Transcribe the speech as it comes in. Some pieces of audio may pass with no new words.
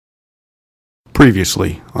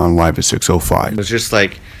Previously on Live at 605. It was just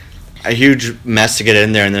like a huge mess to get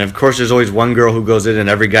in there, and then of course there's always one girl who goes in and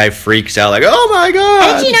every guy freaks out like, oh my god!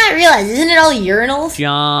 How did you not realize? Isn't it all urinals?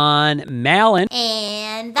 John Mallon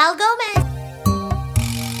And Val Gomez.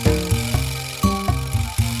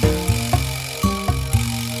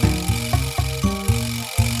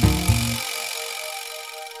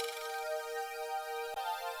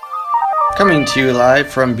 Coming to you live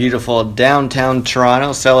from beautiful downtown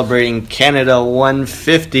Toronto, celebrating Canada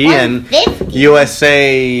 150 and 150?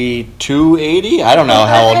 USA 280. I don't know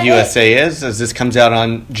how old USA is, as this comes out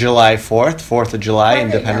on July 4th, 4th of July, 4th of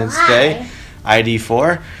Independence July. Day,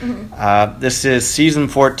 ID4. This is season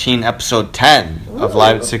 14, episode 10 of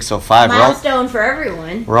Live at 605. Milestone for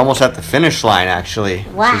everyone. We're almost at the finish line, actually, which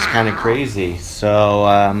is Wow. kind of crazy.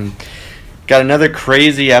 So, got another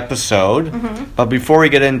crazy episode. But before we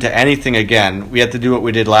get into anything again, we have to do what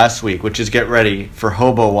we did last week, which is get ready for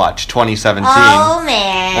Hobo Watch 2017. Oh,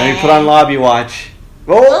 man. Let me put on Lobby Watch.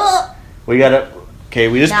 Oh. We gotta... Okay,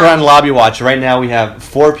 we just No. put on Lobby Watch. Right now we have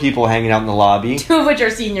 4 people hanging out in the lobby. 2 of which are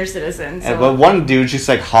senior citizens. So. But one dude's just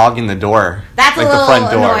like hogging the door. That's like a little the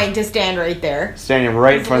front door. annoying to stand right there. Standing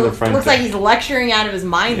right in front of the front Looks door. like he's lecturing out of his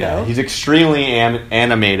mind, Yeah, though. he's extremely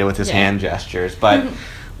animated with his Yeah. hand gestures. But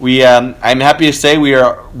we, I'm happy to say we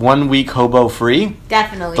are 1 week hobo free.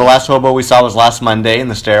 Definitely. The last hobo we saw was last Monday in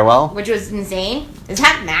the stairwell. Which was insane. Is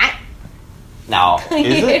that Matt? No,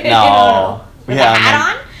 is it? I No. don't know. With Yeah, a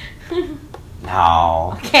hat no.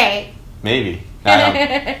 No, Okay. maybe. No,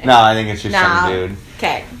 I think it's just Nah. some dude.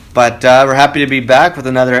 Okay. But we're happy to be back with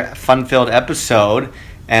another fun-filled episode.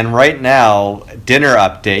 And right now, dinner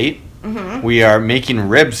update. We are making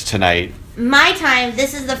ribs tonight. My time,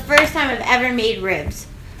 this is the first time I've ever made ribs.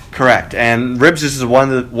 Correct. And ribs is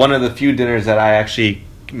one of the few dinners that I actually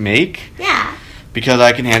make Yeah. because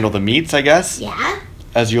I can handle the meats, I guess. Yeah?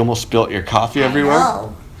 As you almost spilt your coffee everywhere. I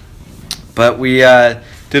know. But we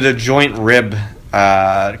did a joint rib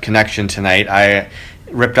connection tonight. I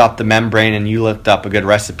ripped off the membrane and you looked up a good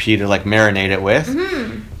recipe to like marinate it with.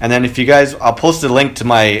 And then if you guys, I'll post a link to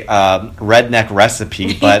my redneck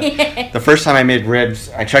recipe. But the first time I made ribs,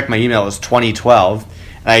 I checked my email, it was 2012.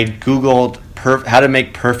 And I Googled how to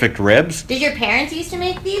make perfect ribs. Did your parents used to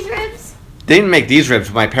make these ribs? They didn't make these ribs,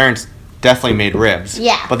 but my parents definitely made ribs.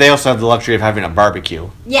 Yeah. But they also have the luxury of having a barbecue.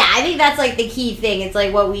 Yeah, I think that's like the key thing. It's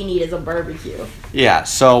like what we need is a barbecue. Yeah,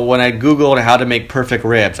 so when I Googled how to make perfect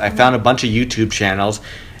ribs, I found a bunch of YouTube channels,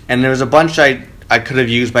 and there was a bunch I could have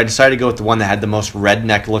used, but I decided to go with the one that had the most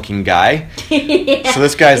redneck-looking guy. Yeah. So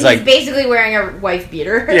this guy's He's like... basically wearing a wife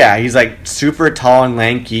beater. Yeah, he's like super tall and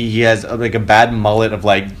lanky. He has like a bad mullet of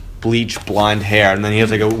like bleached blonde hair, and then he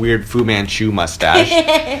has like a weird Fu Manchu mustache.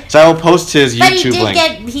 So I will post his But YouTube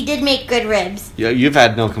link. he did make good ribs. You've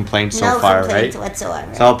had no complaints so no far, complaints right?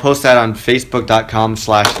 whatsoever. So I'll post that on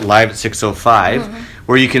facebook.com/live605,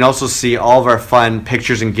 where you can also see all of our fun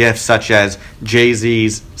pictures and gifs, such as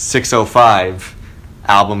Jay-Z's 605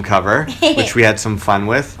 album cover, which we had some fun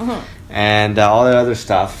with, and all that other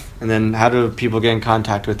stuff. And then how do people get in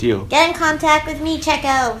contact with you? Get in contact with me. Check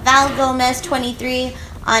out Val Gomez23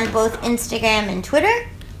 on both Instagram and Twitter.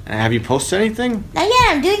 And have you posted anything? Not yet,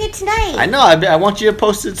 I'm doing it tonight. I know, I want you to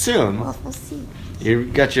post it soon. Well, we'll see. You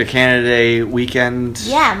got your Canada Day weekend.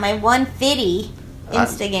 Yeah, my 150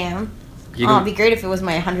 Instagram. You Oh, can- it'd be great if it was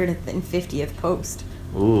my 150th post.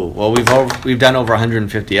 Ooh, well, we've done over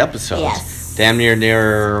 150 episodes. Yes. Damn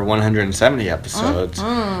near 170 episodes.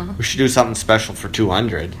 We should do something special for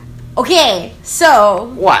 200. Okay,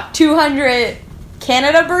 so What? 200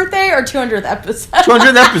 Canada birthday or 200th episode?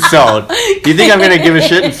 200th episode. Do you think I'm going to give a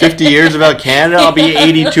shit in 50 years about Canada? I'll be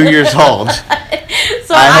 82 years old.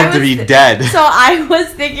 So I hope to was- be dead. So I was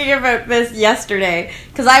thinking about this yesterday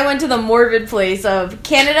because I went to the morbid place of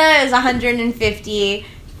Canada is 150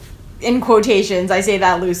 in quotations. I say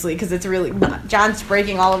that loosely because it's really not. John's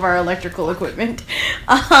breaking all of our electrical equipment.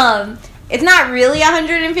 It's not really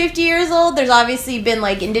 150 years old. There's obviously been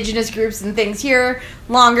like indigenous groups and things here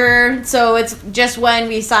longer. So it's just when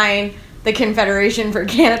we signed the Confederation for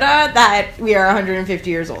Canada that we are 150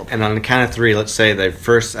 years old. And on the count of 3, let's say the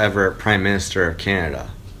first ever Prime Minister of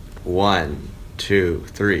Canada. 1, 2,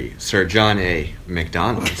 3. Sir John A.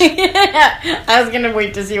 Macdonald. I was gonna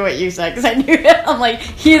wait to see what you said because I knew it. I'm like,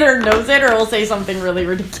 he either knows it or will say something really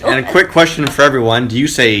ridiculous. And a quick question for everyone. Do you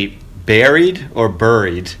say buried or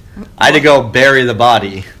buried? I had to go bury the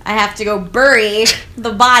body. I have to go bury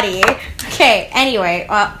the body. Okay, anyway,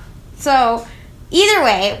 so either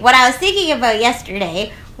way, what I was thinking about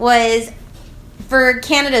yesterday was for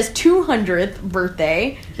Canada's 200th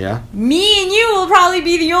birthday, Yeah. me and you will probably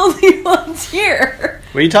be the only ones here.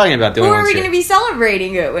 What are you talking about? Who are we going to be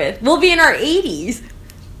celebrating it with? We'll be in our 80s.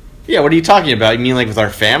 Yeah, what are you talking about? You mean like with our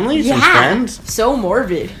families and friends? So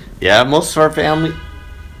morbid. Yeah, most of our family.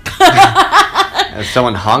 As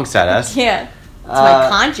someone honks at us. Yeah. It's my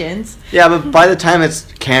conscience. Yeah, but by the time it's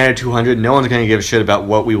Canada 200, no one's going to give a shit about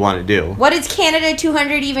what we want to do. What is Canada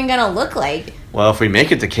 200 even going to look like? Well, if we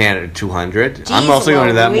make it to Canada 200, Jeez I'm also going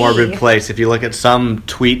to that Louise. morbid place. If you look at some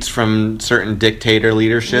tweets from certain dictator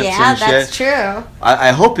leaderships Yeah, and shit. that's true.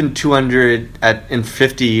 I hope in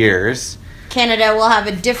 50 years. Canada will have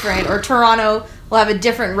a different, or Toronto will have a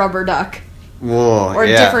different rubber duck. Whoa, Or a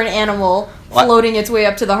yeah. different animal What? floating its way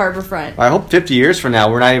up to the harbor front. I hope 50 years from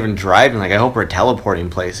now we're not even driving. Like I hope we're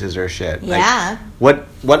teleporting places or shit. Like, Yeah. what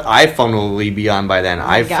iPhone will we be on by then? Oh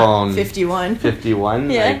my God, iPhone 51.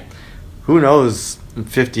 51. Yeah. Like, who knows? In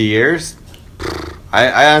 50 years.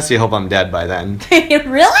 I honestly hope I'm dead by then.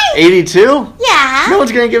 Really? 82? Yeah. No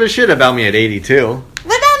one's gonna give a shit about me at 82. What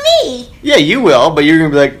about me? Yeah, you will, but you're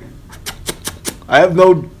gonna be like, I have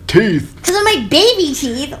no teeth. Because of my baby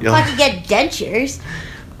teeth. Yeah. I could get dentures.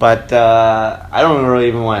 But I don't really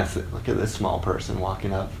even want to look at this small person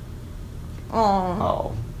walking up. Oh,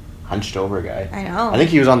 Oh, hunched over guy. I know. I think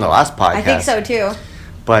he was on the last podcast. I think so too.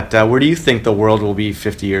 But where do you think the world will be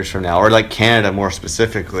 50 years from now? Or like Canada more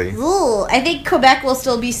specifically? Ooh, I think Quebec will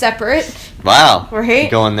still be separate. Wow. Right?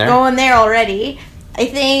 Going there? Going there already. I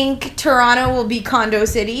think Toronto will be Condo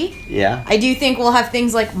City. Yeah. I do think we'll have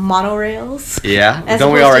things like monorails. Yeah. As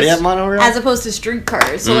Don't we opposed already to- have monorail? As opposed to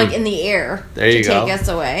streetcars, so Mm. like in the air There you to go. take us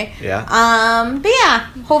away. Yeah. But yeah,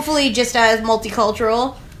 hopefully just as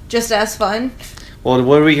multicultural, just as fun. Well,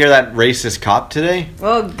 what did we hear that racist cop today?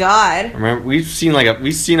 Oh God. Remember,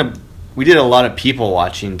 we did a lot of people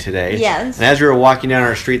watching today. Yes. And as we were walking down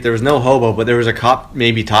our street, there was no hobo, but there was a cop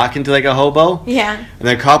maybe talking to like a hobo. Yeah. And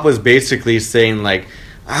the cop was basically saying like,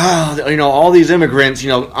 oh, you know, all these immigrants, you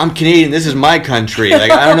know, I'm Canadian, this is my country.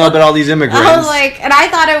 Like, I don't know about all these immigrants. I was like, and I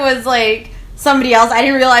thought it was like somebody else. I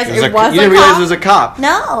didn't realize it was you a didn't realize cop. it was a cop.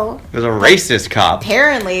 No. It was a racist cop.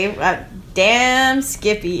 Apparently, damn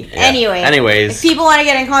Skippy. Yeah. Anyway. Anyways. If people want to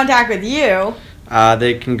get in contact with you,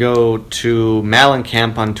 They can go to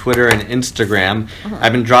Malencamp on Twitter and Instagram. Uh-huh.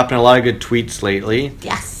 I've been dropping a lot of good tweets lately.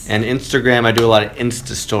 Yes. And Instagram, I do a lot of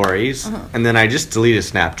Insta stories. Uh-huh. And then I just deleted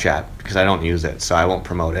Snapchat because I don't use it, so I won't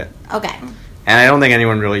promote it. Okay. And I don't think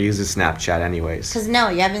anyone really uses Snapchat anyways. Because no,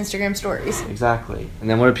 you have Instagram stories. Exactly. And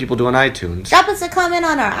then what do people do on iTunes? Drop us a comment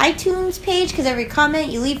on our iTunes page because every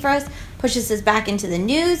comment you leave for us pushes us back into the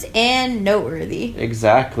news and noteworthy.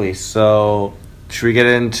 Exactly. So, should we get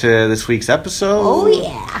into this week's episode? Oh,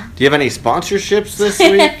 yeah. Do you have any sponsorships this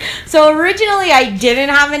week? So originally I didn't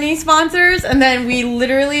have any sponsors, and then we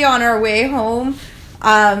literally on our way home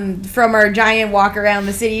from our giant walk around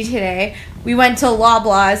the city today, we went to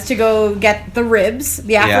Loblaws to go get the ribs,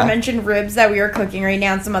 the aforementioned ribs that we are cooking right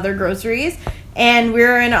now and some other groceries. And we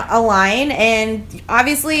were in a line, and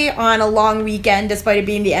obviously on a long weekend, despite it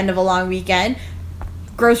being the end of a long weekend,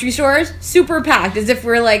 grocery stores super packed, as if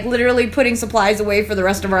we're like literally putting supplies away for the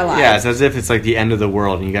rest of our lives. Yeah, it's as if it's like the end of the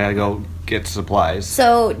world and you gotta go get supplies.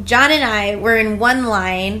 So John and I were in one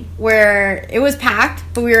line where it was packed,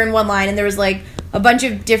 but we were in one line, and there was like a bunch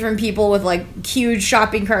of different people with like huge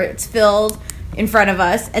shopping carts filled in front of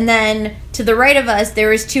us, and then to the right of us there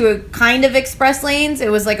was two kind of express lanes.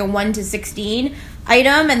 It was like a 1 to 16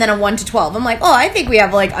 item and then a 1 to 12. I'm like, oh, I think we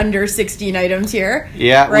have like under 16 items here.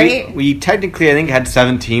 Yeah, right. We technically I think had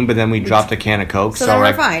 17, but then we dropped a can of Coke, So then we're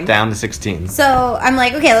like fine. down to 16. So I'm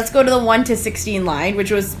like, okay, let's go to the 1 to 16 line,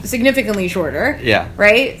 which was significantly shorter. Yeah.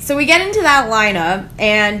 Right? So we get into that lineup,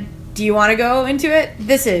 and do you want to go into it?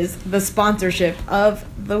 This is the sponsorship of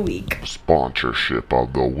the week. Sponsorship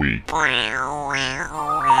of the week.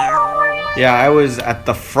 Yeah, I was at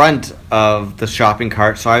the front of the shopping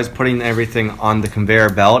cart, so I was putting everything on the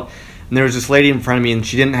conveyor belt. And there was this lady in front of me, and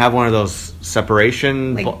she didn't have one of those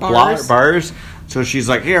separation Like bars? bars. So she's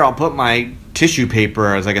like, here, I'll put my tissue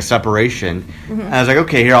paper as like a separation. Mm-hmm. And I was like,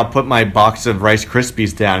 okay, here, I'll put my box of Rice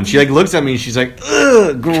Krispies down. And she like looks at me, and she's like,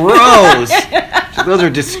 ugh, gross. She's like, those are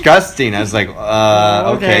disgusting. I was like,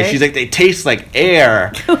 okay. Okay. She's like, they taste like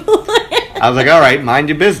air. I was like, all right, mind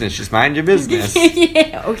your business. Just mind your business.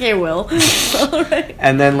 Yeah, okay, Will. All right.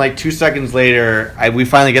 And then, like, 2 seconds later, we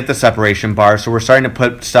finally get the separation bar. So we're starting to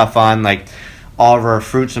put stuff on, like, all of our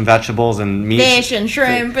fruits and vegetables and meat. Fish and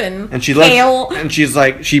shrimp and she kale. looks, and she's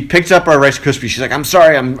like, she picks up our Rice Krispies. She's like, I'm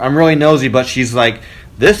sorry, I'm really nosy, but she's like,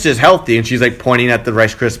 this is healthy, and she's like pointing at the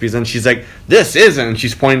Rice Krispies, and she's like, this isn't, and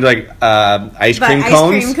she's pointing to like ice cream cones.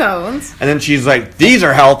 Ice cream cones. And then she's like, these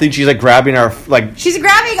are healthy. And she's like grabbing our like. She's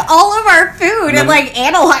grabbing all of our food and like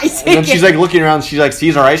analyzing. And then she's like looking around. She like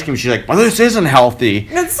sees our ice cream. She's like, well, this isn't healthy.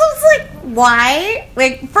 And so it's like, why?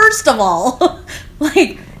 Like, first of all,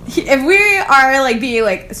 like, if we are like being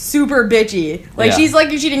like super bitchy, like she's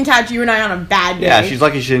lucky she didn't catch you and I on a bad day. Yeah, she's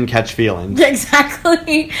lucky she didn't catch feelings.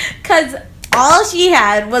 Exactly, because all she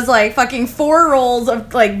had was like fucking 4 rolls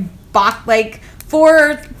of like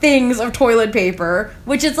 4 things of toilet paper,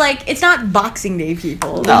 which is like, it's not Boxing Day,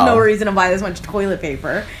 people. There's no reason to buy this much toilet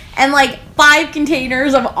paper. And like 5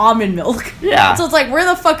 containers of almond milk. Yeah. So it's like, where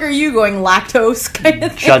the fuck are you going, lactose kind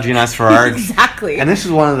of thing? Judging us for our Exactly. And this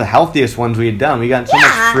is one of the healthiest ones we had done. We got so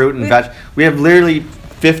much fruit and veg. We have literally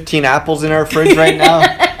 15 apples in our fridge right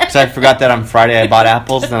now. Because I forgot that on Friday I bought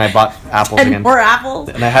apples, and then I bought apples again. More apples.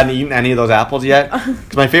 And I hadn't eaten any of those apples yet.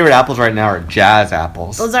 Because my favorite apples right now are Jazz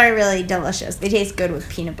apples. Those are really delicious. They taste good with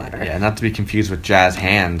peanut butter. Yeah, not to be confused with Jazz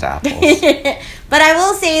Hands apples. But I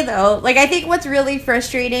will say, though, like, I think what's really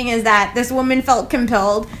frustrating is that this woman felt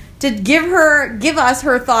compelled to give us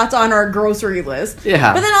her thoughts on our grocery list.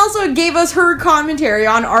 Yeah. But then also gave us her commentary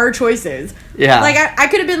on our choices. Yeah. Like, I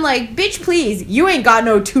could have been like, bitch, please, you ain't got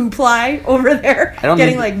no 2-ply over there.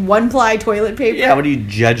 Getting like 1-ply toilet paper. Yeah, what are you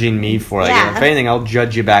judging me for? Like, Yeah. if anything, I'll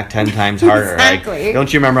judge you back 10 times harder. Exactly. Like,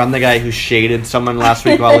 don't you remember I'm the guy who shaded someone last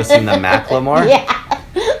week while listening to Macklemore? Yeah.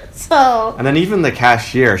 So And then even the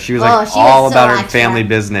cashier, she was Oh, like she all was so about her extra. family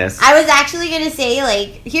business. I was actually going to say,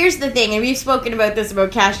 like, here's the thing, and we've spoken about this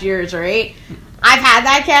about cashiers, right? I've had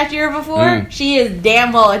that cashier before. She is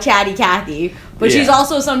damn well a chatty Cathy. But she's Yeah.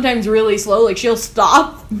 also sometimes really slow. Like, she'll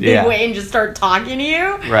stop Yeah. midway and just start talking to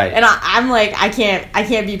you. Right. And I'm like, I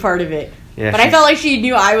can't be part of it. Yeah, but I she's- felt like she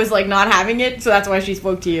knew I was like not having it, so that's why she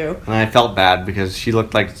spoke to you. And I felt bad because she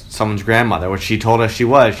looked like someone's grandmother, which she told us she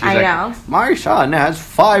was. She's I like, know. my son has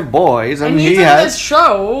 5 boys, and he's he on this has...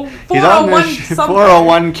 show. He's on 401 this something.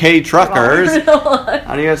 401k truckers,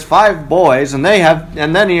 and he has 5 boys, and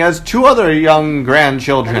then he has 2 other young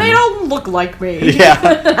grandchildren. And they don't look like me. Yeah.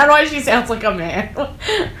 That's why she sounds like a man.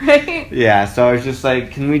 Right? Yeah, so I was just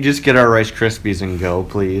like, can we just get our Rice Krispies and go,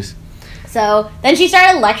 please? So then she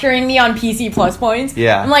started lecturing me on PC Plus points.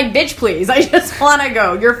 Yeah. I'm like, bitch, please. I just want to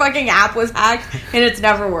go. Your fucking app was hacked and it's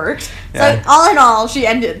never worked. Yeah. So all in all, she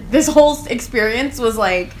ended. This whole experience was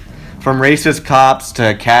like, From racist cops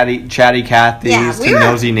to chatty Cathys Yeah, to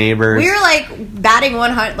nosy neighbors. we were, like, batting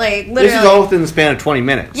 100, like, literally. This is all within the span of 20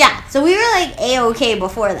 minutes. Yeah, so we were, like, A-okay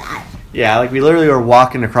before that. Yeah, like we literally were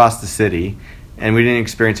walking across the city, and we didn't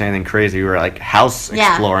experience anything crazy. We were like house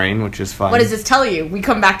Yeah. exploring, which is fun. what does this tell you? We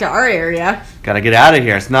come back to our area. Gotta get out of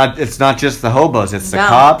here. It's not just the hobos. It's the No.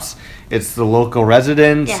 cops. It's the local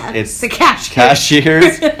residents. Yeah. It's The cashier.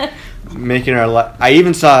 cashiers. Making our life. I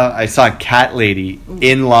saw a cat lady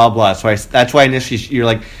in Loblaw. So that's why initially you're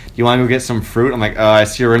like, you want to go get some fruit? I'm like, oh, I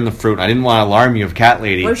see her in the fruit. I didn't want to alarm you of cat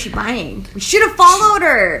lady. What was she buying? We should have followed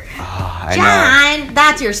her. I know. John,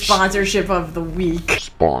 That's your sponsorship of the week.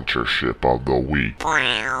 Sponsorship of the week. what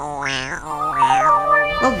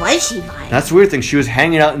was she buying? That's the weird thing. She was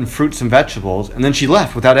hanging out in fruits and vegetables, and then she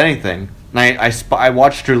left without anything. And I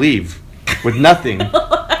watched her leave with nothing.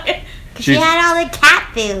 She had all the cat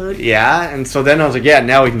food. Yeah, and so then I was like, yeah,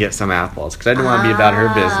 now we can get some apples, because I didn't want to be about her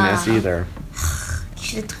business either. You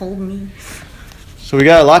should have told me. So we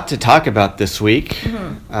got a lot to talk about this week.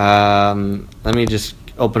 Let me just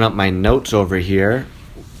open up my notes over here.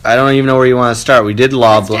 I don't even know where you want to start. We did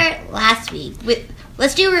Let's Loblaw start last week.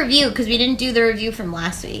 Let's do a review, because we didn't do the review from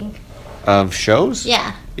last week. of shows.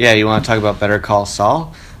 Yeah. Yeah, you want to talk about Better Call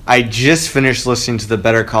Saul? I just finished listening to the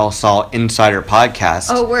Better Call Saul Insider podcast.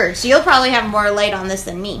 Oh, word. So you'll probably have more light on this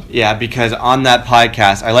than me. Yeah, because on that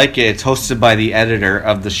podcast, I like it. It's hosted by the editor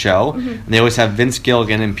of the show, and they always have Vince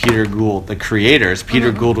Gilligan and Peter Gould, the creators.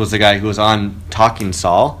 Peter Gould was the guy who was on Talking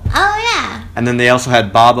Saul, Oh, yeah. and then they also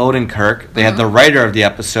had Bob Odenkirk. They had the writer of the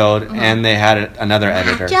episode, and they had another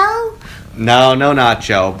editor. Joe? No, not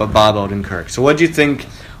Joe, but Bob Odenkirk. So, what do you think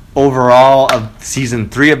overall of season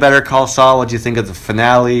 3 of Better Call Saul? What do you think of the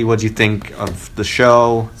finale? What do you think of the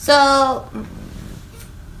show? So,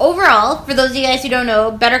 overall, for those of you guys who don't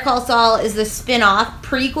know, Better Call Saul is the spin-off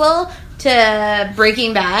prequel to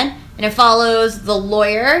Breaking Bad, and it follows the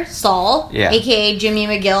lawyer, Saul, Yeah. aka Jimmy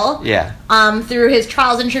McGill, Yeah. through his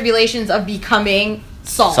trials and tribulations of becoming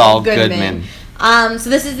Saul, Saul Goodman. Goodman. So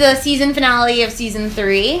this is the season finale of season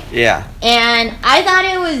 3, Yeah. and I thought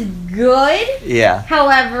it was good. Yeah.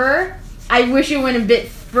 However, I wish it went a bit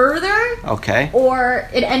further, Okay. or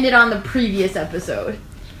it ended on the previous episode.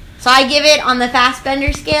 So I give it on the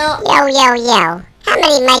Fastbender scale, Yo, yo, yo. How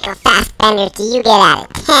many Michael Fassbenders do you get out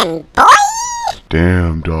of 10, boy?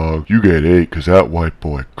 Damn, dog. You get 8 because that white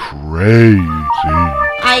boy crazy.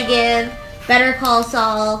 I give Better Call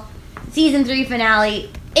Saul season 3 finale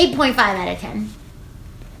 8.5 out of 10.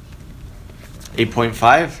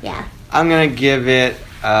 8.5? Yeah. I'm going to give it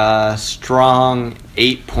a strong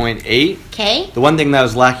 8.8. Okay. The one thing that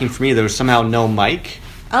was lacking for me, there was somehow no Mike.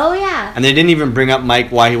 Oh, yeah. And they didn't even bring up Mike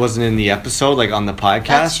why he wasn't in the episode, like on the podcast.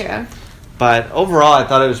 That's true. But overall, I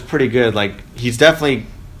thought it was pretty good. Like, he's definitely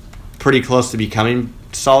pretty close to becoming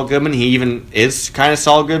Saul Goodman. He even is kind of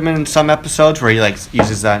Saul Goodman in some episodes where he, like,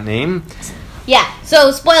 uses that name. Yeah,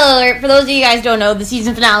 so spoiler alert, for those of you guys who don't know, the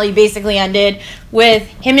season finale basically ended with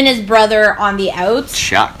him and his brother on the outs.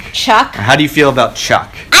 Chuck. How do you feel about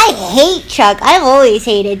Chuck? I hate Chuck. I've always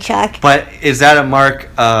hated Chuck. But is that a mark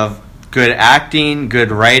of good acting,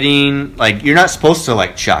 good writing? Like, you're not supposed to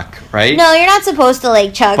like Chuck, right? No, you're not supposed to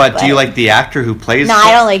like Chuck. But do you like the actor who plays No, Chuck?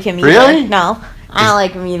 I don't like him either. Really? No, I don't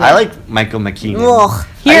like him either. I like Michael McKean. Ugh.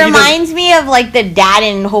 He reminds me of like the dad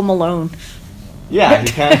in Home Alone. Yeah, he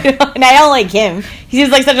kind of... And I don't like him. He's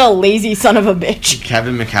like such a lazy son of a bitch.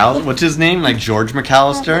 Kevin McAllister. What's his name? Like George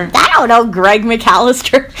McAllister? I don't know, Greg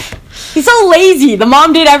McAllister. He's so lazy. The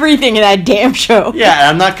mom did everything in that damn show. Yeah, and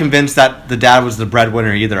I'm not convinced that the dad was the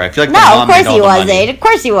breadwinner either. I feel like the No, mom of course made all he the wasn't. money. Of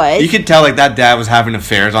course he was. You could tell like that dad was having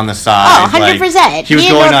affairs on the side. Oh, 100%. Like, he was He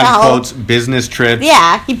didn't going know what the on hell- quotes business trips.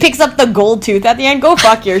 Yeah, he picks up the gold tooth at the end. Go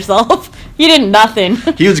fuck yourself. You did nothing.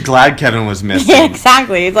 He was glad Kevin was missing. Yeah,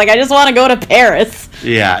 exactly. It's like, I just want to go to Paris.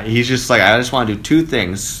 Yeah, he's just like, I just want to do two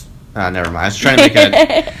things. Never mind. I was trying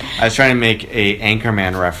to make a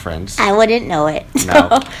Anchorman reference. I wouldn't know it.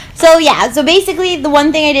 No. So yeah, so basically the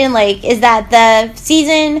one thing I didn't like is that the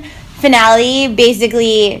season finale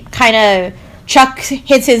basically kind of Chuck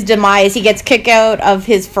hits his demise. He gets kicked out of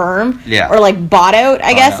his firm. Yeah. Or like bought out,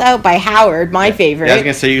 I guess, out. out by Howard, my favorite. Yeah, I was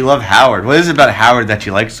gonna say you love Howard. What is it about Howard that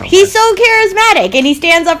you like so much? He's so charismatic and he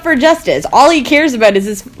stands up for justice. All he cares about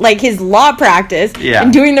is his law practice Yeah.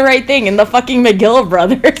 and doing the right thing. And the fucking McGill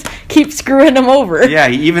brothers keep screwing him over. Yeah,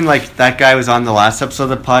 he even like that guy was on the last episode of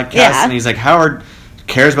the podcast, Yeah. and he's like, Howard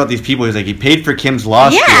cares about these people. He's like, he paid for Kim's law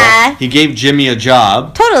Yeah. school. He gave Jimmy a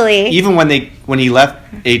job. Totally. Even when he left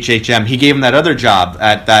HHM, he gave him that other job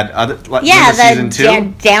at that other Yeah, season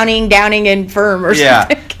 2. Downing and Firm or Yeah,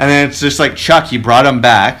 something. and then it's just like Chuck. He brought him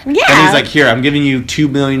back. Yeah. and he's like, "Here, I'm giving you $2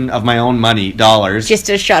 million of my own money, dollars. Just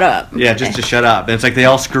to shut up. Yeah, just to shut up." And it's like they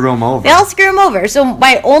all screw him over. They all screw him over. So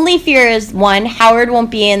my only fear is, one, Howard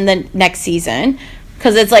won't be in the next season.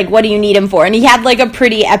 Because it's like, what do you need him for? And he had like a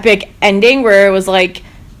pretty epic ending where it was like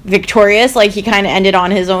victorious. Like he kind of ended on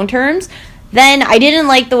his own terms. Then I didn't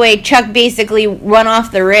like the way Chuck basically run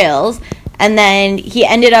off the rails. And then he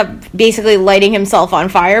ended up basically lighting himself on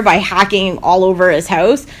fire by hacking all over his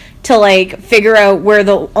house to like figure out where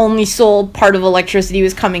the only sole part of electricity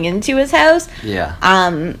was coming into his house. Yeah.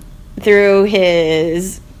 Through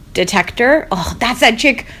his detector. Oh, that's that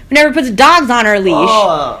chick who never puts dogs on her leash.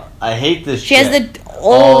 Oh, I hate this. She has shit. the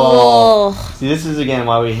See, this is again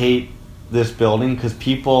why we hate this building, because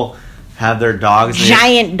people have their dogs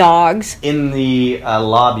giant dogs. in the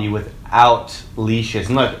lobby without leashes.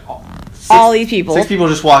 And look, All these people. 6 people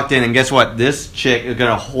just walked in, and guess what? This chick is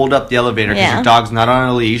gonna hold up the elevator because Yeah. her dog's not on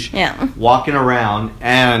a leash. Yeah. Walking around,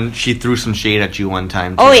 and she threw some shade at you one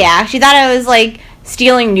time. Oh too. yeah, she thought I was like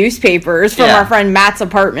stealing newspapers from Yeah. our friend Matt's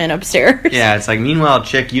apartment upstairs. Yeah, it's like, meanwhile,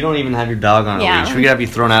 chick, you don't even have your dog on a Yeah. leash. We gotta be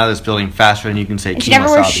thrown out of this building faster than you can say. And she never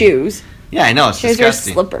wears shoes. Yeah, I know, it's She always wears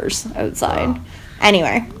disgusting. slippers outside.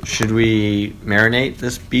 Anyway. Should we marinate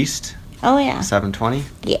this beast? Oh yeah. 720.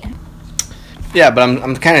 Yeah. Yeah, but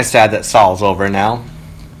I'm kind of sad that Saul's over now.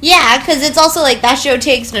 Yeah, because it's also like that show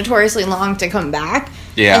takes notoriously long to come back.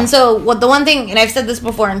 Yeah. And so, what the one thing, and I've said this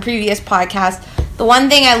before in previous podcasts, the one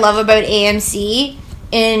thing I love about AMC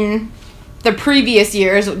in the previous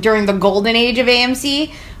years, during the golden age of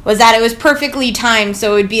AMC, was that it was perfectly timed.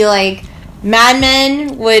 So it would be like Mad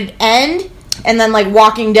Men would end, and then like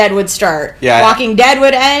Walking Dead would start. Yeah. Walking Dead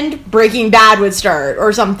would end, Breaking Bad would start,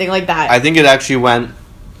 or something like that. I think it actually went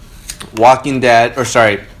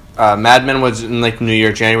Mad Men was in like New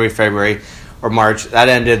Year, January, February, or March. That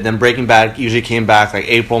ended. Then Breaking Bad usually came back like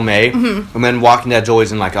April, May. And then Walking Dead's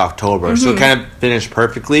always in like October. So it kind of finished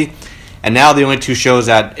perfectly. And now the only 2 shows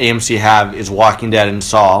that AMC have is Walking Dead and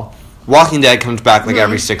Saul. Walking Dead comes back like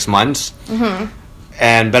every 6 months.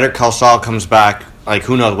 And Better Call Saul comes back, like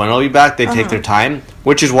who knows when it'll be back. They take their time.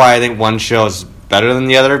 Which is why I think one show is better than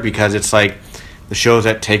the other, because it's like the shows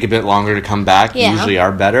that take a bit longer to come back Yeah. usually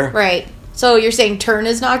are better. right. So you're saying Turn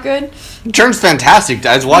is not good? Turn's fantastic.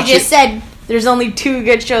 I was You watching. just said there's only 2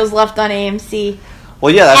 good shows left on AMC.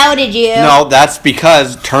 Well, yeah. How did you? No, that's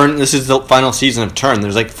because Turn. This is the final season of Turn.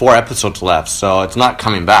 There's like 4 episodes left, so it's not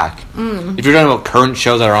coming back. If you're talking about current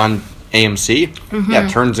shows that are on AMC, yeah,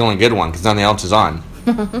 Turn's the only good one because nothing else is on.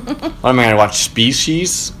 What am I going to watch?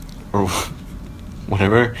 Species or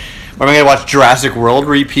whatever. Or am I going to watch Jurassic World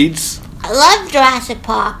repeats? I love Jurassic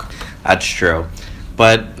Park. That's true.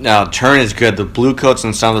 But no, Turn is good. The blue coats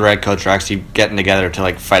and some of the red coats are actually getting together to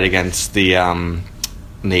like fight against the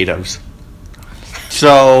natives.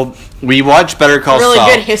 So we watched Better Call Really Saul.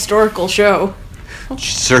 good historical show.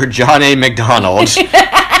 Sir John A. Macdonald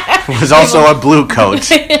was also a blue coat,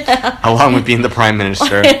 along with being the Prime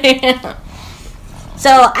Minister. So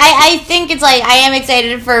I think it's like I am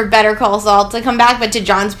excited for Better Call Saul to come back, but to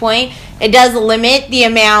John's point, it does limit the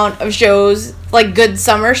amount of shows, like good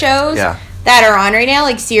summer shows, that are on right now,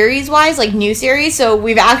 like series-wise, like new series. So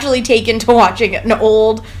we've actually taken to watching an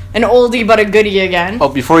oldie but a goodie again. Oh,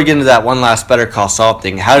 before we get into that one last Better Call Saul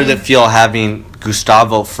thing, how did it feel having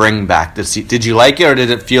Gustavo Fring back? Did you like it, or did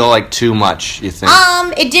it feel like too much, you think?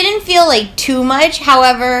 It didn't feel like too much.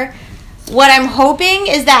 However, what I'm hoping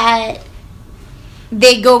is that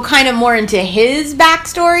they go kind of more into his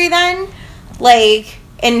backstory then, like,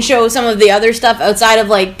 and show some of the other stuff outside of,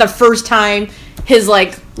 like, the first time his,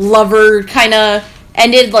 like, lover kind of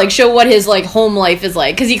ended, like, show what his, like, home life is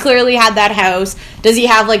like. Because he clearly had that house. Does he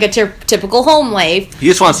have, like, a typical home life? You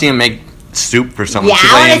just want to see him make soup for someone. Yeah,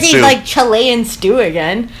 I want to see, soup. like, Chilean stew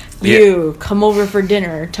again. Yeah. You come over for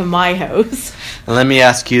dinner to my house. And let me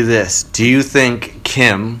ask you this. Do you think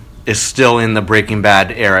Kim is still in the Breaking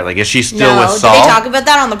Bad era? Like, is she still with Saul? Did they talk about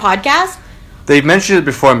that on the podcast? They've mentioned it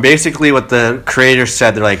before, and basically what the creators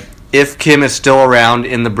said, they're like, if Kim is still around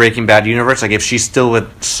in the Breaking Bad universe, like if she's still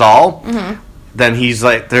with Saul, then he's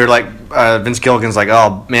like, they're like, Vince Gilligan's like,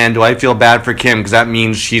 oh man, do I feel bad for Kim? Because that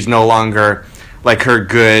means she's no longer like her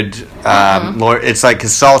good lawyer. It's like,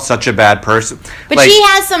 because Saul's such a bad person. But like, she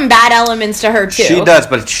has some bad elements to her too. she does,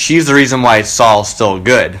 but she's the reason why Saul's still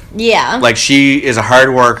good. Yeah. Like, she is a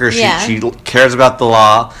hard worker. She cares about the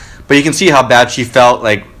law. But you can see how bad she felt,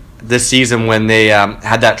 like, this season when they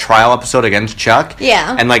had that trial episode against Chuck.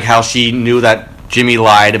 Yeah. And, like, how she knew that Jimmy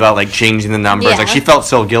lied about, like, changing the numbers. Yeah. Like, she felt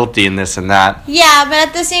so guilty in this and that. Yeah, but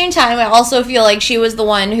at the same time, I also feel like she was the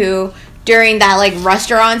one who, during that, like,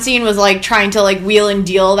 restaurant scene was, like, trying to, like, wheel and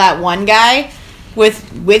deal that one guy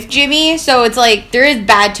with Jimmy. So it's, like, there is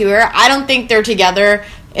bad to her. I don't think they're together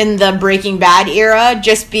in the Breaking Bad era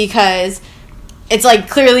just because it's, like,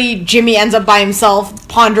 clearly Jimmy ends up by himself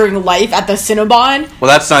pondering life at the Cinnabon.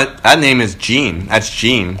 Well, that's not... That name is Gene. That's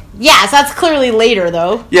Gene. Yeah, so that's clearly later,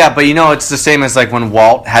 though. Yeah, but, you know, it's the same as, like, when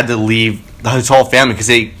Walt had to leave his whole family because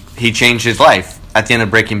he changed his life at the end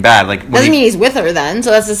of Breaking Bad. Like, Doesn't mean he's with her then,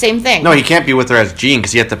 so that's the same thing. No, he can't be with her as Gene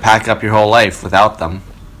because you have to pack up your whole life without them.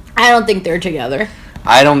 I don't think they're together.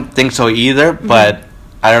 I don't think so either, but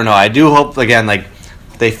I don't know. I do hope, again, like,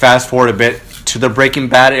 they fast forward a bit to the Breaking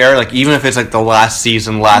Bad era, like, even if it's, like, the last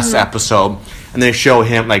season, last episode, and they show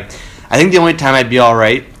him, like, I think the only time I'd be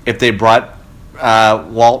alright if they brought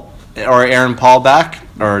Walt or Aaron Paul back,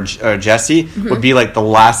 or Jesse, would be, like, the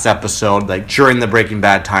last episode, like, during the Breaking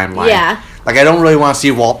Bad timeline. Yeah. Like, I don't really want to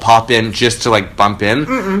see Walt pop in just to, like, bump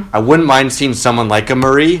in. I wouldn't mind seeing someone like a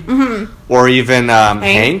Marie, or even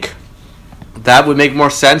Hank. That would make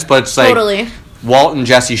more sense, but it's like... Totally. Walt and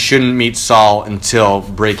Jesse shouldn't meet Saul until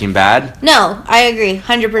Breaking Bad. No, I agree.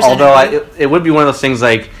 100%. Although it would be one of those things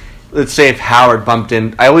like, let's say if Howard bumped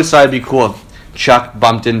in... I always thought it'd be cool if Chuck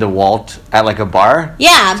bumped into Walt at, like, a bar.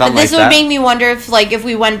 Yeah, but this like would that. make me wonder if, like, if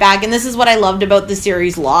we went back, and this is what I loved about the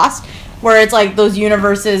series Lost, where it's, like, those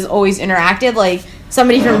universes always interacted. Like,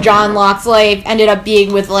 somebody from John Locke's life ended up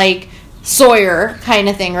being with, like, Sawyer kind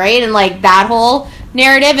of thing, right? And, like, that whole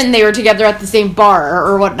narrative, and they were together at the same bar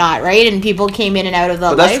or whatnot, right? And people came in and out of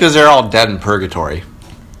the But that's life. because they're all dead in purgatory.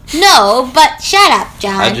 No, but shut up,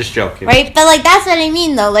 John. I'm just joking. Right? But, like, that's what I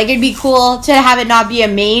mean, though. Like, it'd be cool to have it not be a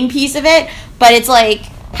main piece of it, but it's, like,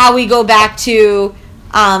 how we go back to,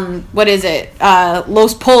 what is it?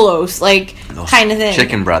 Los Polos, like, kind of thing.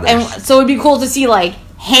 Chicken Brothers. And so it'd be cool to see, like,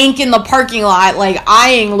 Hank in the parking lot, like,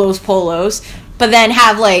 eyeing Los Polos, but then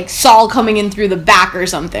have, like, Saul coming in through the back or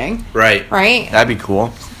something. Right. Right? That'd be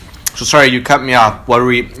cool. So, sorry, you cut me off. What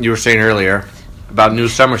were you were saying earlier about new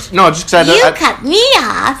summer... No, just because You cut me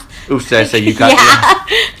off. Oops, did I say you cut me off?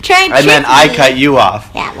 Yeah. Try and I meant trick I me. cut you off.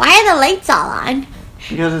 Yeah, why are the lights all on?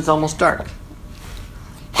 Because it's almost dark.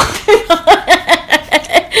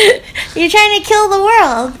 You're trying to kill the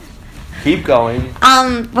world. Keep going.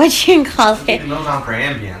 What you call it? Keeping those on for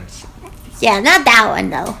ambience. Yeah, not that one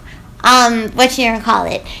though. What you gonna call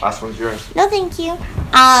it? Last one's yours. No, thank you.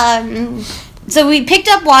 So we picked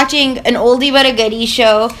up watching an oldie but a goodie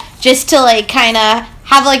show just to like kind of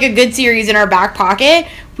have like a good series in our back pocket.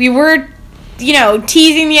 We were,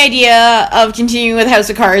 teasing the idea of continuing with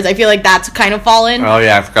House of Cards. I feel like that's kind of fallen. Oh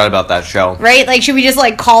yeah, I forgot about that show. Right? Like, should we just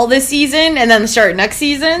like call this season and then start next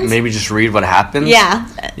season? Maybe just read what happens. Yeah.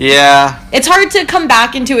 Yeah. It's hard to come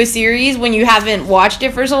back into a series when you haven't watched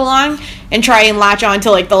it for so long and try and latch on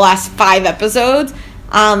to like the last 5 episodes.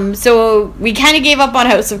 So we kind of gave up on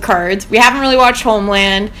House of Cards. We haven't really watched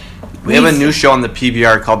Homeland. We have a new show on the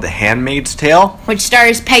PBR called The Handmaid's Tale, which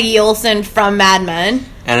stars Peggy Olson from Mad Men.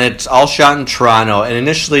 and it's all shot in Toronto. And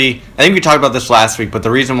initially, I think we talked about this last week, but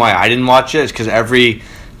the reason why I didn't watch it is because every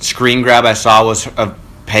screen grab I saw was of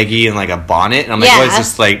Peggy in like a bonnet, and I'm like, what is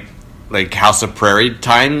this, like House of Prairie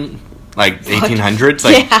time? Like 1800s?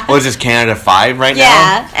 Like, what is this, Canada 5 right now?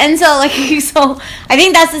 Yeah, and so I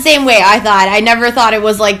think that's the same way I thought. I never thought it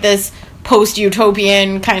was like this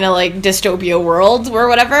post-utopian kind of like dystopia world or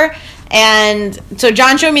whatever. And so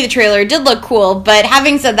John showed me the trailer. It did look cool, but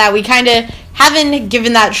having said that, we kind of haven't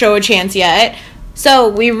given that show a chance yet. So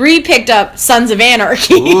we re-picked up Sons of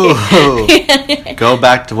Anarchy. Ooh. Go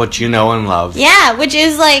back to what you know and love. Yeah, which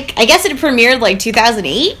is like, I guess it premiered like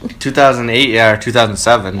 2008? 2008, yeah, or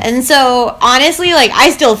 2007. And so, honestly, like, I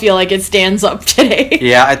still feel like it stands up today.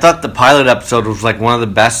 Yeah, I thought the pilot episode was like one of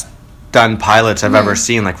the best done pilots I've ever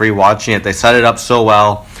seen. Like, rewatching it, they set it up so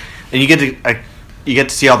well. And you get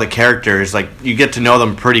to see all the characters. Like, you get to know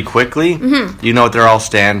them pretty quickly. Mm-hmm. You know what they're all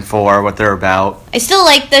stand for, what they're about. I still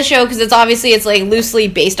like the show because it's like loosely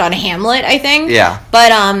based on Hamlet, I think. Yeah.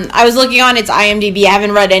 But I was looking on its IMDb. I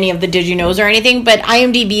haven't read any of the Did You Knows or anything, but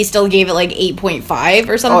IMDb still gave it like 8.5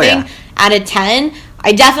 or something out of 10.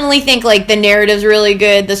 I definitely think like the narrative's really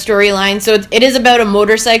good, the storyline. So it is about a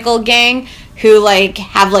motorcycle gang who like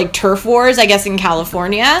have like turf wars, I guess, in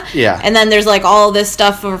California. Yeah. And then there's like all this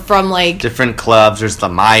stuff from like different clubs. There's the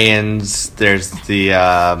Mayans. There's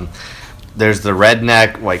the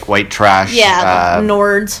redneck, like white trash. Yeah, the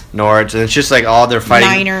Nords. Nords, and it's just like all they're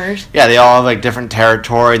fighting. Niners. Yeah, they all have like different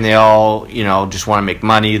territory, and they all just want to make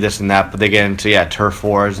money, this and that. But they get into turf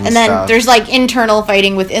wars and then stuff. There's like internal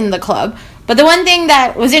fighting within the club. But the one thing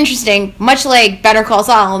that was interesting, much like Better Call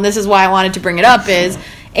Saul, and this is why I wanted to bring it up, is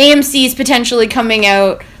AMC's potentially coming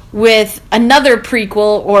out with another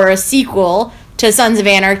prequel or a sequel to Sons of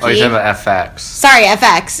Anarchy. Oh, you're talking about FX. Sorry,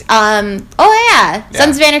 FX.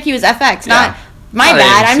 Sons of Anarchy was FX, not my Not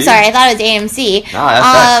bad. AMC. I'm sorry, I thought it was AMC. No,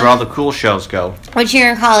 FX, where all the cool shows go. What you're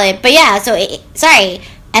gonna call it. But yeah,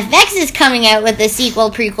 FX is coming out with a sequel,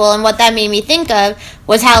 prequel, and what that made me think of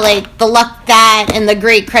was how, like, the luck that and the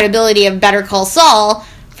great credibility of Better Call Saul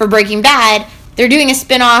for Breaking Bad, they're doing a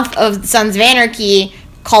spin-off of Sons of Anarchy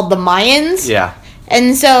called The Mayans. Yeah.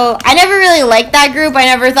 And so, I never really liked that group. I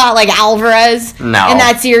never thought, like, Alvarez in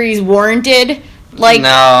that series warranted, like,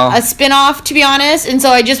 a spin-off, to be honest. And so,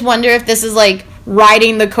 I just wonder if this is, like,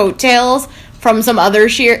 riding the coattails from some other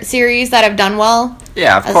series that have done well.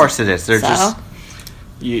 Yeah, of course it is. They're just...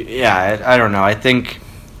 I don't know. I think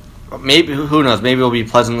maybe, who knows, maybe we'll be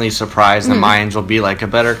pleasantly surprised. The Mayans will be like a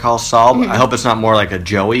Better Call Saul. I hope it's not more like a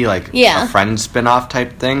Joey, like a Friends spin-off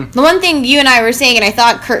type thing. The one thing you and I were saying, and I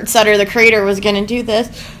thought Kurt Sutter, the creator, was going to do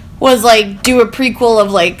this, was like do a prequel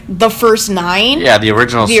of like the first 9. Yeah, the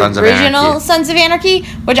original Sons of Anarchy,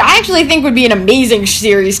 which I actually think would be an amazing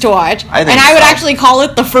series to watch. I would actually call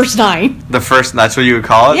it the first 9. That's what you would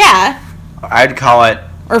call it? Yeah. I'd call it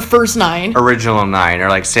or first 9. Original 9, or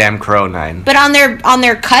like Sam Crow 9. But on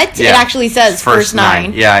their cuts, it actually says first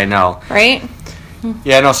 9. Yeah, I know. Right?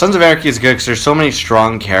 Yeah, no, Sons of Anarchy is good because there's so many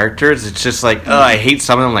strong characters. It's just like, I hate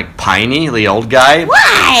some of them, like Piney, the old guy.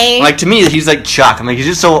 Why? Like, to me, he's like Chuck. I'm like, he's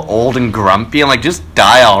just so old and grumpy. I'm like, just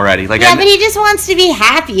die already. Like, but he just wants to be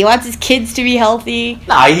happy. He wants his kids to be healthy.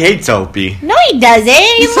 Nah, he hates Opie. No, he doesn't.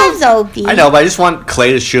 He loves Opie. I know, but I just want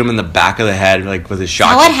Clay to shoot him in the back of the head, like, with his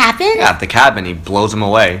shotgun. What happened? Yeah, at the cabin. He blows him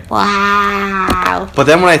away. Wow. But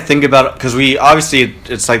then when I think about it, because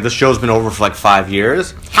it's like the show's been over for like 5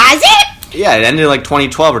 years. Has it? Yeah, it ended like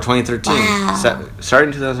 2012 or 2013. Wow. Started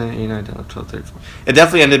in 2008, 12, 13. It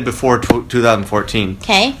definitely ended before 2014.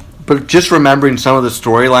 Okay. But just remembering some of the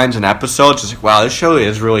storylines and episodes, it's like, wow, this show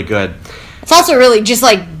is really good. It's also really just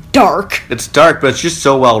like dark. It's dark, but it's just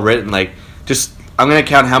so well written. Like, just, I'm going to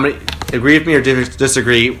count how many, agree with me or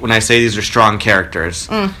disagree when I say these are strong characters.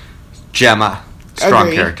 Gemma,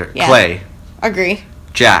 strong character. Yeah. Clay. Agree.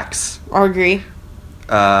 Jax. Agree.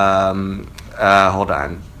 Hold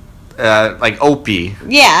on. Like Opie.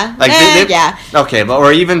 Yeah. Like yeah. Okay, but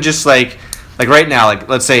or even just like like right now, like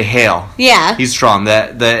let's say Hale. Yeah. He's strong.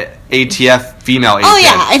 The ATF female agent. Oh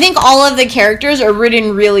yeah, I think all of the characters are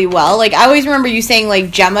written really well. Like I always remember you saying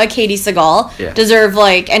like Gemma, Katie Sagal, deserved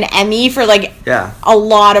like an Emmy for like a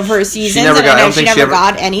lot of her seasons. She never got. And I know she never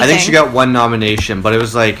got anything. I think she got one nomination, but it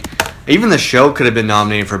was like even the show could have been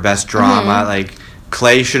nominated for best drama. Like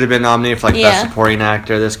Clay should have been nominated for like best supporting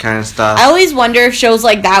actor. This kind of stuff. I always wonder if shows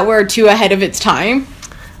like that were too ahead of its time.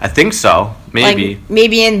 I think so. Maybe. Like,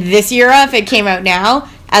 maybe in this era, if it came out now,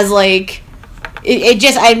 as like.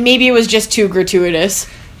 Maybe it was just too gratuitous.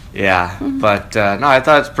 Yeah, but no, I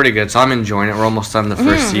thought it's pretty good. So I'm enjoying it. We're almost done the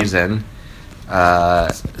first season.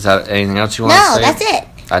 Is that anything else you want to say? No, that's it.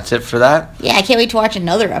 That's it for that? Yeah, I can't wait to watch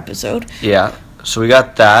another episode. Yeah, so we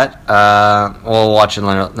got that. We'll watch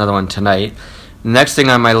another one tonight. Next thing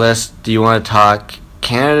on my list, do you want to talk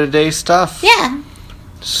Canada Day stuff? Yeah.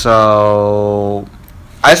 So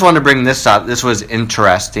I just wanted to bring this up. This was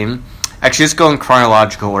interesting. Actually, let's go in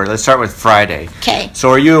chronological order. Let's start with Friday. Okay.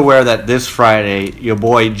 So are you aware that this Friday, your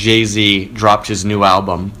boy Jay-Z dropped his new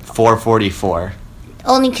album, 444?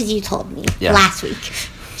 Only because you told me last week.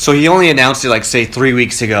 So he only announced it, like, say, 3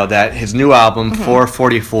 weeks ago that his new album,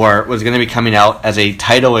 444, was going to be coming out as a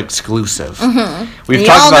Tidal exclusive. We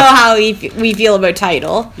all know how we feel about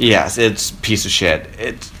Tidal. Yes, it's a piece of shit.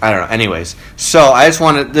 I don't know. Anyways, so I just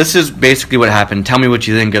wanted... This is basically what happened. Tell me what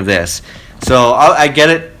you think of this. So I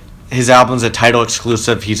get it. His album's a Tidal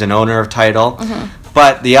exclusive. He's an owner of Tidal.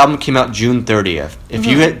 But the album came out June 30th. If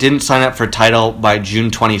you didn't sign up for Tidal by June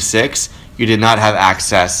 26th, you did not have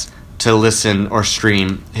access to listen or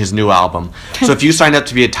stream his new album. So if you signed up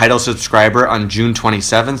to be a Tidal subscriber on June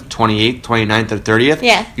 27th, 28th, 29th, or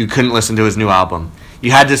 30th, you couldn't listen to his new album.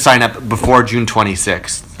 You had to sign up before June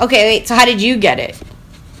 26th. Okay, wait. So how did you get it?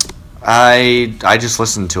 I just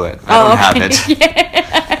listened to it. I don't have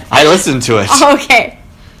it. I listened to it. Oh, okay.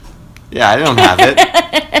 Yeah, I don't have it.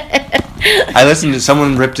 I listened to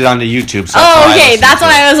someone ripped it onto YouTube. So that's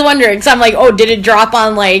what I was wondering. Because I'm like, did it drop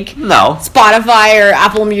on like Spotify or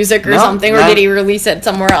Apple Music or something, or did he release it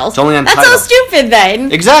somewhere else? It's only on That's Tidal. so stupid.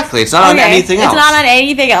 Then exactly, it's not on anything else. It's not on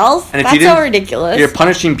anything else. And that's so ridiculous. You're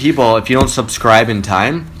punishing people if you don't subscribe in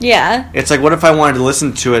time. Yeah. It's like, what if I wanted to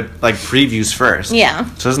listen to it like previews first?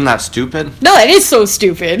 Yeah. So isn't that stupid? No, it is so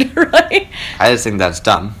stupid, right? I just think that's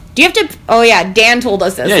dumb. Do you have to? Oh yeah, Dan told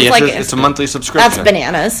us this. Yeah, it's a monthly subscription. That's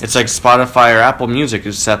bananas. It's like Spotify or Apple Music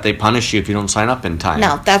is that they punish you if you don't sign up in time.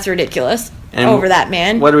 No, that's ridiculous. And over that,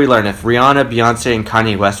 man. What do we learn? If Rihanna, Beyonce, and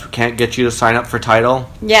Kanye West can't get you to sign up for Tidal,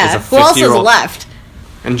 yeah, who else is left?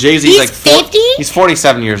 And Jay-Z's like 50. He's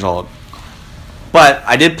 47 years old. But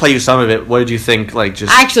I did play you some of it. What did you think? Like,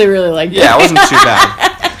 just I actually really liked it. Yeah, it wasn't too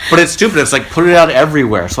bad. But it's stupid. It's like put it out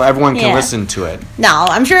everywhere so everyone can listen to it. No,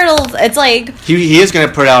 I'm sure it's like he is going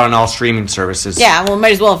to put it out on all streaming services. Yeah, well,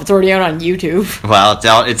 might as well if it's already out on YouTube. Well,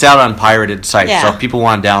 it's out on pirated sites. Yeah. So if people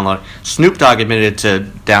want to download it. Snoop Dogg admitted to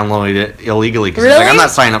downloading it illegally because really? he's like, I'm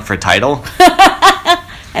not signing up for Tidal.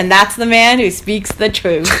 And that's the man who speaks the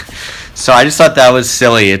truth. So I just thought that was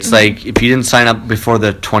silly. It's like if you didn't sign up before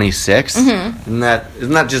the 26th, isn't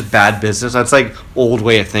that just bad business? That's like old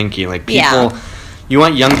way of thinking. Like people, you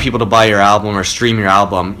want young people to buy your album or stream your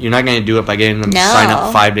album. You're not going to do it by getting them to sign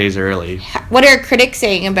up 5 days early. What are critics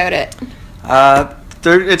saying about it?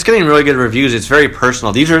 It's getting really good reviews. It's very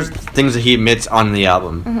personal. These are things that he admits on the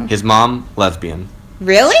album. His mom, lesbian.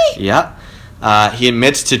 Really? Yeah. He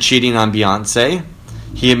admits to cheating on Beyonce.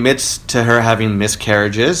 He admits to her having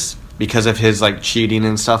miscarriages because of his like cheating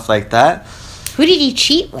and stuff like that. Who did he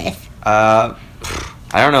cheat with? I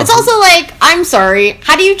don't know. It's also like, I'm sorry,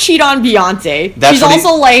 how do you cheat on Beyonce? She's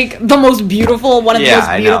also like the most beautiful, one of the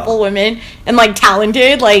most beautiful women, and like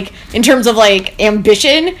talented, like in terms of like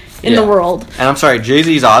ambition in the world. And I'm sorry,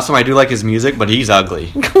 Jay-Z's awesome. I do like his music, but he's ugly.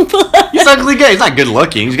 He's ugly guy. He's not good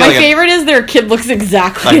looking. He's got My favorite is their kid looks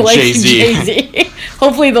exactly like Jay-Z.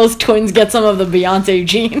 Hopefully those twins get some of the Beyonce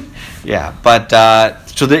gene. Yeah, but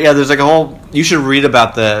there's like a whole. You should read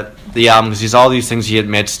about the album because he's all these things he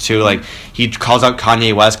admits to. Like he calls out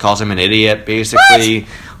Kanye West, calls him an idiot, basically. What?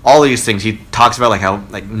 All these things he talks about, like how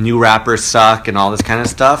like new rappers suck and all this kind of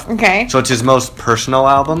stuff. Okay. So it's his most personal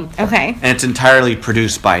album. Okay. And it's entirely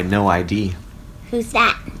produced by No ID. Who's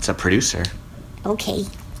that? It's a producer. Okay.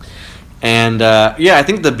 And I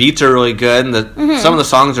think the beats are really good, and some of the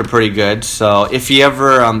songs are pretty good. So if he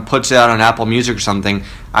ever puts it out on Apple Music or something,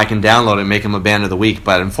 I can download it and make him a band of the week.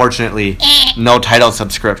 But unfortunately, no Tidal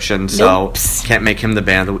subscription, so can't make him the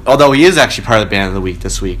band of the week. Although he is actually part of the band of the week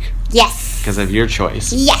this week. Yes. Because of your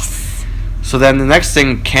choice. Yes. So then the next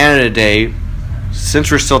thing, Canada Day.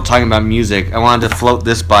 Since we're still talking about music, I wanted to float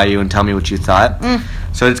this by you and tell me what you thought.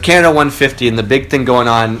 So it's Canada 150, and the big thing going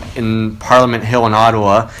on in Parliament Hill in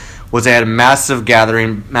Ottawa was they had a massive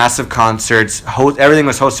gathering, massive concerts. Everything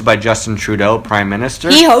was hosted by Justin Trudeau, Prime Minister.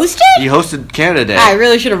 He hosted? He hosted Canada Day. I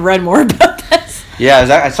really should have read more about this.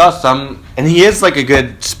 Yeah, I saw some, and he is like a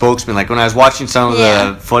good spokesman. Like when I was watching some of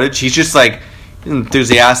the footage, he's just like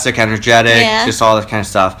enthusiastic, energetic, just all that kind of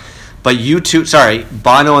stuff. But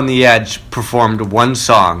Bono and The Edge performed one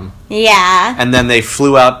song. Yeah. And then they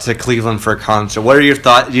flew out to Cleveland for a concert. What are your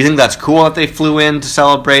thoughts? Do you think that's cool that they flew in to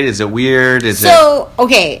celebrate? Is it weird?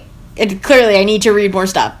 Okay. Clearly, I need to read more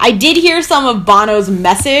stuff. I did hear some of Bono's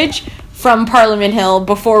message from Parliament Hill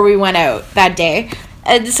before we went out that day.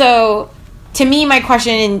 And so, to me, my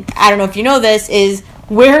question, and I don't know if you know this, is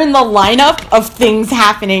where in the lineup of things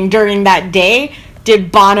happening during that day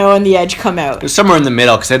did Bono and The Edge come out? It was somewhere in the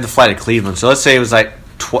middle because they had to fly to Cleveland. So let's say it was like,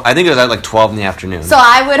 I think it was at like 12 in the afternoon. So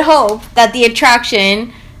I would hope that the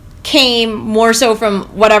attraction came more so from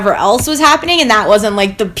whatever else was happening, and that wasn't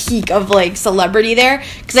like the peak of like celebrity there.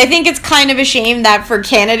 Because I think it's kind of a shame that for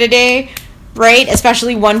Canada Day, right,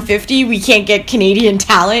 especially 150, we can't get Canadian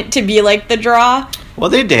talent to be like the draw.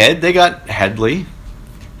 Well, they did. They got Headley.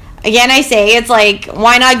 Again, I say it's like,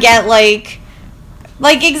 why not get like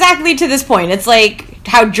exactly to this point? It's like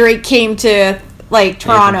how Drake came to like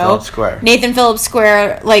Toronto, Nathan Phillips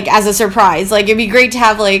Square, like as a surprise. Like it'd be great to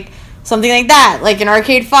have like something like that, like an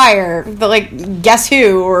Arcade Fire, but like Guess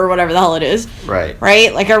Who or whatever the hell it is, right?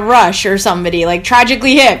 Like a Rush or somebody, like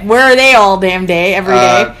Tragically Hip. Where are they all damn day every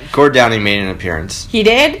day? Gord Downing made an appearance. He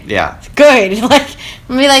did? Yeah. Good. Like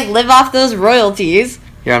let me like live off those royalties.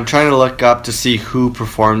 Yeah, I'm trying to look up to see who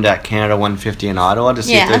performed at Canada 150 in Ottawa to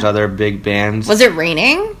see if there's other big bands. Was it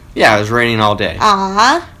raining? Yeah, it was raining all day.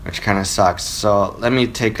 Aw. Which kind of sucks. So let me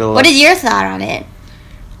take a look. What is your thought on it?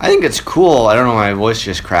 I think it's cool. I don't know, my voice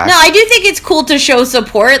just cracked. No, I do think it's cool to show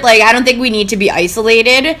support. Like, I don't think we need to be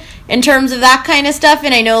isolated in terms of that kind of stuff.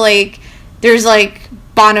 And I know, like, there's, like,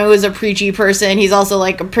 Bono is a preachy person. He's also,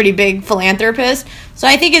 like, a pretty big philanthropist. So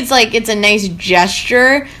I think it's, like, it's a nice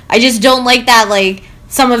gesture. I just don't like that, like,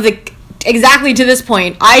 some of the... Exactly to this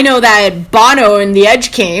point, I know that Bono and The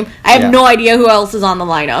Edge came. I have no idea who else is on the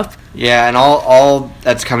lineup. Yeah, and all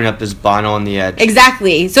that's coming up is Bono and The Edge.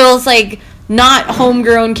 Exactly. So it's, like... Not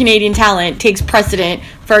homegrown Canadian talent takes precedent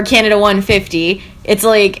for Canada 150. It's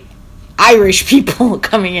like Irish people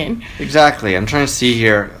coming in. Exactly. I'm trying to see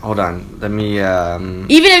here. Hold on. Let me. Even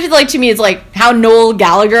if it's like, to me, it's like how Noel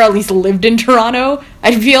Gallagher at least lived in Toronto.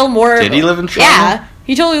 I'd feel more. Did he live in Toronto? Yeah,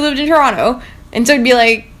 he totally lived in Toronto, and so it'd be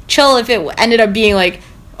like chill if it ended up being like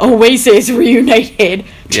Oasis reunited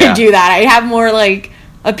to do that. I'd have more like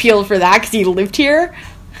appeal for that because he lived here.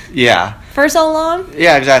 Yeah. For so long?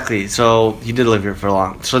 Yeah, exactly. So he did live here for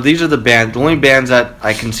long. So these are the bands. The only bands that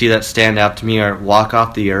I can see that stand out to me are Walk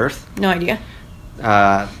Off the Earth. No idea.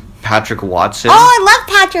 Patrick Watson. Oh, I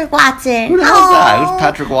love Patrick Watson. Who the hell is that? Who's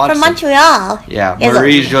Patrick Watson? From Montreal. Yeah,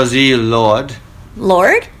 Marie-Josée Lord.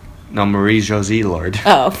 Lord? No, Marie-Josée Lord.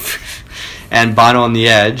 Oh. And Bono and The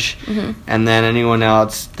Edge. Mm-hmm. And then anyone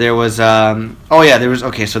else. There was, so there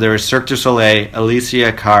was Cirque du Soleil,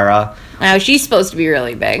 Alicia Cara. Oh, she's supposed to be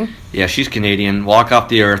really big. Yeah, she's Canadian. Walk Off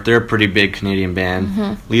the Earth, they're a pretty big Canadian band.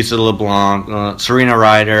 Mm-hmm. Lisa LeBlanc, Serena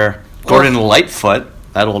Ryder, Gordon Lightfoot,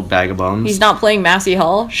 that old bag of bones. He's not playing Massey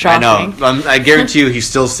Hall. Shocking. I know. I guarantee you he's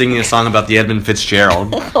still singing a song about the Edmund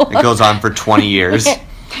Fitzgerald. It goes on for 20 years.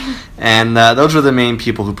 And those were the main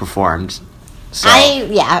people who performed. So.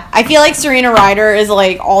 I feel like Serena Ryder is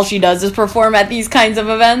like all she does is perform at these kinds of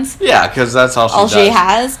events. Yeah, because that's all she does. She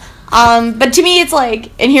has. But to me, it's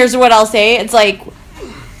like, and here's what I'll say, it's like,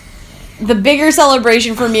 the bigger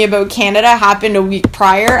celebration for me about Canada happened a week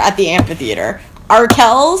prior at the amphitheater.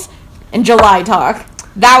 Arkells and July Talk.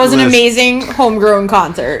 That was an amazing homegrown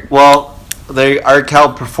concert. Well,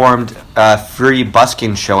 Arkell performed a free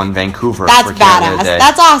busking show in Vancouver. That's for Canada badass. Day.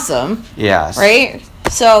 That's awesome. Yes. Right?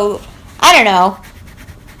 So, I don't know.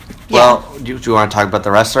 Well, do you want to talk about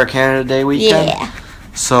the rest of our Canada Day weekend? Yeah.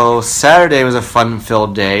 So Saturday was a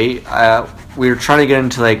fun-filled day. We were trying to get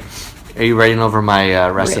into like, are you writing over my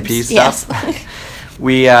recipe stuff? Yes.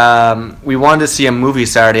 We wanted to see a movie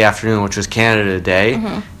Saturday afternoon, which was Canada Day,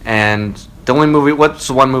 and the only movie. What's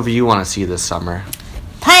the one movie you want to see this summer?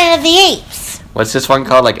 Planet of the Apes. What's this one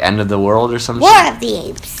called? Like End of the World or something? War of the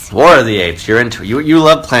Apes. War of the Apes. You're into it. You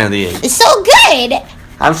love Planet of the Apes. It's so good.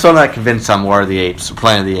 I'm still not convinced on War of the Apes or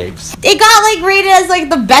Planet of the Apes. It got like rated as like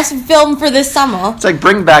the best film for this summer. It's like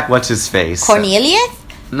bring back what's his face? Cornelius?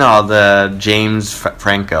 No, the James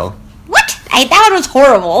Franco. What? That one was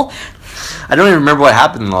horrible. I don't even remember what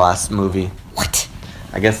happened in the last movie. What?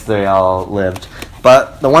 I guess they all lived.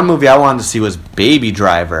 But the one movie I wanted to see was Baby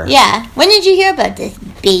Driver. Yeah. When did you hear about this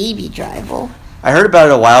Baby Driver? I heard about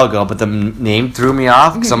it a while ago, but the name threw me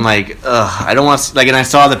off because I'm like, ugh, I don't want to, like, and I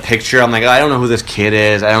saw the picture, I'm like, I don't know who this kid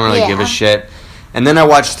is, I don't really give a shit. And then I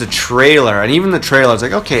watched the trailer, and even the trailer, I was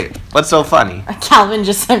like, okay, what's so funny? Calvin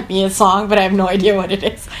just sent me a song, but I have no idea what it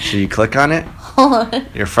is. Should you click on it? Hold on.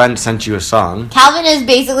 Your friend sent you a song. Calvin is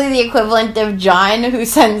basically the equivalent of John, who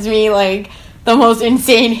sends me, like, the most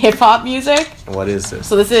insane hip-hop music. What is this?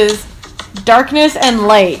 So this is Darkness and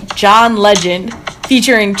Light, John Legend,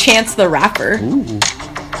 featuring Chance the Rapper. Ooh.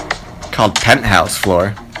 Called Penthouse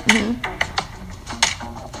Floor.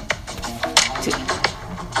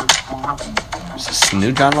 Is this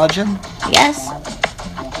new John Legend? Yes.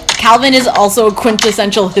 Calvin is also a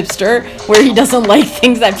quintessential hipster, where he doesn't like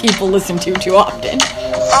things that people listen to too often.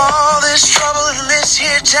 All this trouble in this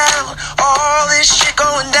here town, all this shit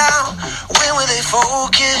going down. When will they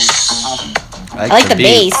focus I like the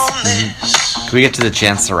beat. bass. on this? Can we get to the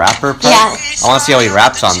Chance the Rapper part? Yeah. I want to see how he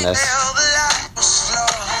raps on this.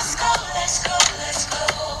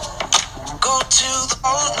 Go to the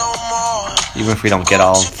boat no more. Even if we don't get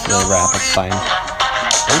all the rap, it's fine.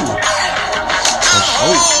 Ooh.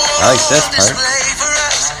 Oh, I like this part.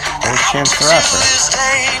 There's Chance the Rapper.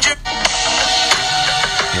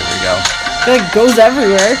 Here we go. I feel like it goes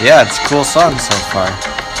everywhere. Yeah, it's a cool song so far.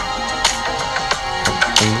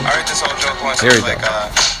 Alright, this whole joke wants to Here be we like, go.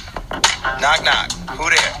 knock knock, who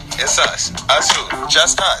there? It's us. Us who?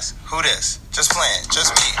 Just us. Who this? Just playing,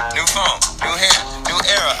 just me. New phone, new hair, new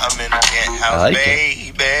era. I'm in the penthouse, I like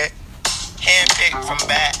it. baby. Handpicked from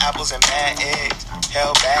bad apples and bad eggs.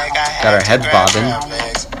 Held bag, I had Got our to head grab bobbing. crab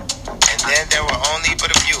legs. And then there were only but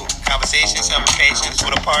a few conversations, conversations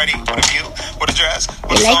with a party, with a view, with a dress,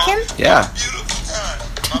 with You a like song. him? Yeah. Beautiful time.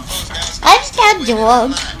 My folks downstairs. I just had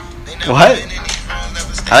dog. They never What? been in these rooms,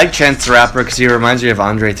 never stayed. I like Chance the Rapper because he reminds me of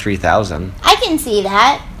Andre 3000. I can see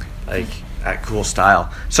that. Like, that cool style.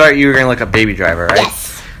 Sorry, you were going to look up Baby Driver, right? Yes.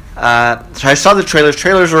 So I saw the trailers.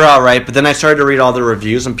 Trailers were alright, but then I started to read all the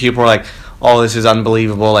reviews, and people were like, "Oh, this is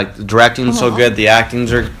unbelievable! Like the directing's so good, the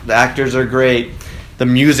actors are great, the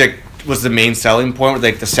music was the main selling point.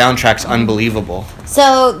 Like the soundtrack's unbelievable."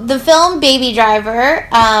 So the film Baby Driver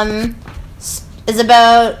is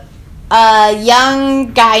about a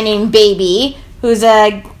young guy named Baby who's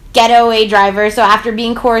a getaway driver. So after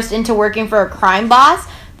being coerced into working for a crime boss,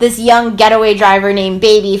 this young getaway driver named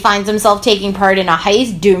Baby finds himself taking part in a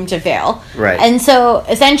heist doomed to fail. Right. And so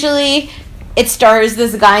essentially it stars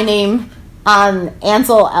this guy named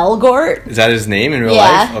Ansel Elgort. Is that his name in real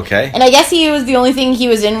life? Okay. And I guess he was the only thing he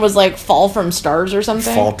was in was like Fall from Stars or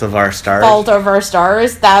something. Fault of Our Stars. Fault of Our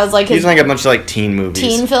Stars. That was like He's his in like a bunch of like teen movies.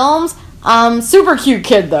 teen films. Super cute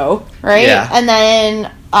kid though, right? Yeah. And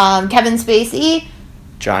then Kevin Spacey,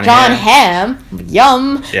 John John Hamm. Hamm,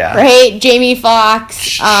 yum. Yeah. Right? Jamie Foxx.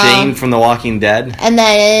 Shane from The Walking Dead. And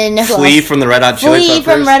then who Flea else? from the Red Hot Chili Flea Peppers.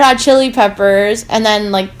 from Red Hot Chili Peppers. And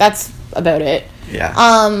then like that's about it. Yeah.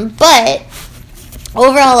 But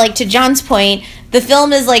overall, like to John's point, the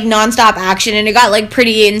film is like nonstop action, and it got like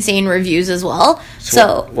pretty insane reviews as well.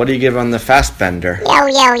 So what do you give on the Fastbender? Yo,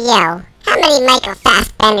 yo, yo. How many Michael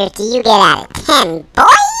Fassbenders do you get out of 10, boy?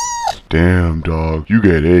 Damn, dog, you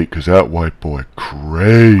get 8 because that white boy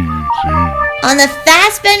crazy. on the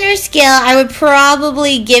Fassbender scale, I would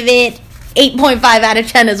probably give it 8.5 out of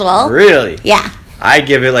 10 as well. Really? Yeah. I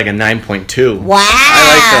give it like a 9.2. Wow. I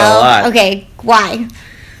liked it a lot. Okay, why?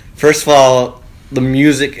 First of all, the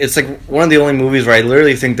music, it's like one of the only movies where I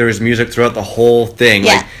literally think there was music throughout the whole thing.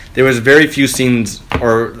 Yeah. Like, there was very few scenes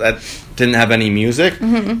or that didn't have any music,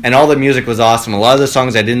 and all the music was awesome. A lot of the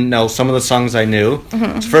songs I didn't know, some of the songs I knew.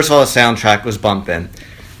 So first of all, the soundtrack was bumping.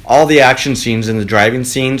 All the action scenes and the driving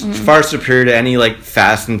scenes, far superior to any like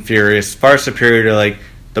Fast and Furious, far superior to like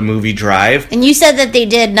the movie Drive. And you said that they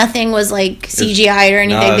did, nothing was like CGI or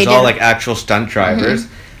anything. No, it They was all did. like actual stunt drivers.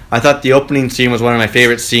 I thought the opening scene was one of my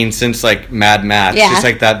favorite scenes since like Mad Max. Yeah. Just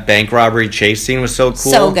like that bank robbery chase scene was so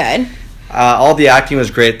cool. So good. All the acting was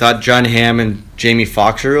great. Thought John Hamm and Jamie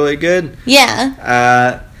Foxx were really good.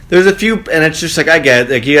 Yeah. There's a few, and it's just like I get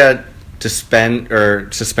it, like you got to suspend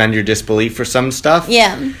your disbelief for some stuff.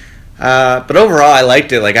 Yeah. But overall, I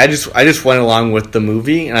liked it. Like I just went along with the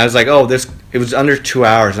movie, and I was like, oh, it was under 2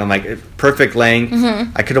 hours. I'm like, perfect length.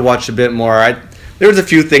 I could have watched a bit more. There was a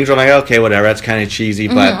few things where I'm like, okay, whatever, that's kind of cheesy,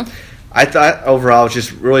 but I thought overall it was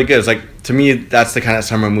just really good. It's like, to me, that's the kind of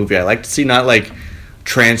summer movie I like to see, not like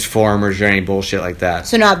Transformers or any bullshit like that.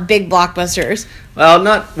 So not big blockbusters. Well,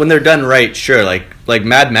 not when they're done right, sure. Like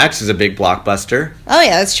Mad Max is a big blockbuster, Oh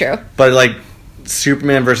yeah, that's true. but like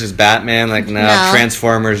Superman versus Batman, like no. No.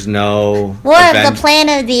 Transformers, no. War of the Aven-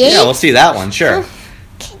 Planet of the Apes? Yeah, we'll see that one, sure.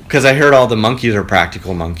 Because I heard all the monkeys are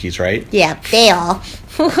practical monkeys, right? Yeah, they are.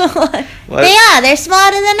 What? They are. They're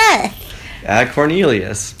smarter than us.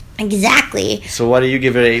 Cornelius. Exactly. So what do you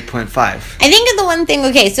give it 8.5? I think the one thing,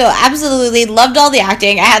 okay, so absolutely loved all the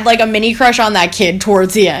acting. I had like a mini crush on that kid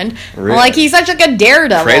towards the end. Really? Like he's such like a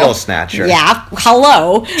daredevil. Cradle snatcher. Yeah,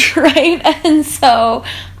 hello, right? And so,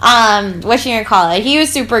 what you gonna call it? He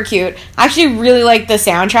was super cute. I actually really liked the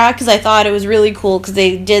soundtrack because I thought it was really cool because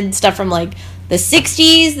they did stuff from like the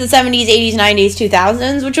 60s, the 70s, 80s, 90s,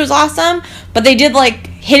 2000s, which was awesome. But they did like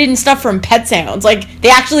hidden stuff from Pet Sounds. Like they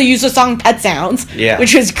actually used the song Pet Sounds, Yeah.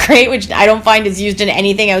 which was great, which I don't find is used in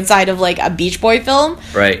anything outside of like a Beach Boy film,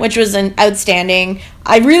 Right. which was an outstanding.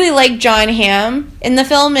 I really like John Hamm in the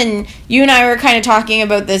film, and you and I were kind of talking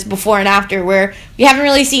about this before and after, where we haven't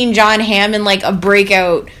really seen John Hamm in like a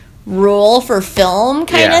breakout role for film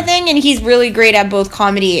kind Yeah. of thing, and he's really great at both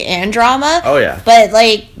comedy and drama. Oh, yeah. But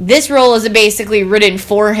like this role is basically written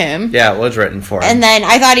for him. Yeah, it was written for him. And then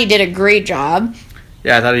I thought he did a great job.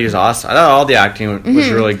 Yeah, I thought he was awesome. I thought all the acting was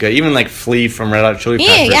really good. Even like Flea from Red Hot Chili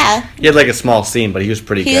Peppers. Mm-hmm. Yeah. He had like a small scene, but he was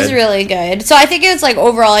pretty He good. was really good. So I think it was like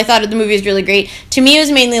overall, I thought the movie was really great. To me, it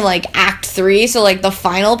was mainly like Act 3. So like the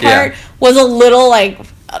final part Yeah. was a little like,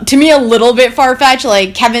 to me, a little bit far fetched.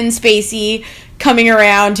 Like Kevin Spacey coming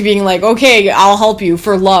around to being like, okay, I'll help you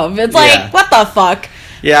for love. It's like, Yeah. what the fuck?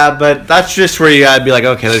 Yeah, but that's just where you gotta be like,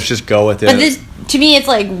 okay, let's just go with it. But this, to me, it's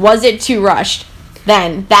like, was it too rushed?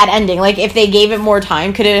 Then that ending, like, if they gave it more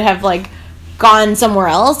time, could it have like gone somewhere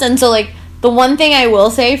else? And so, like, the one thing I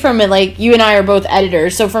will say from it, like, you and I are both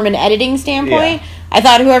editors, so from an editing standpoint, Yeah. I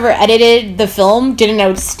thought whoever edited the film did an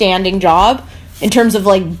outstanding job in terms of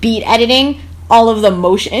like beat editing, all of the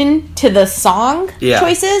motion to the song Yeah.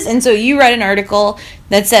 choices. And so you read an article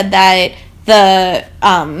that said that the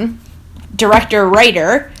director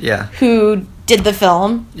writer Yeah. who did the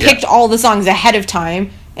film Yeah. picked all the songs ahead of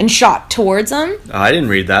time and shot towards them. Oh, I didn't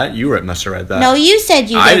read that. You must have read that. No, you said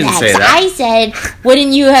you did I didn't that. say So that. I said,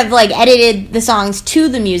 Wouldn't you have like edited the songs to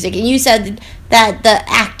the music? And you said that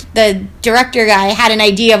the director guy had an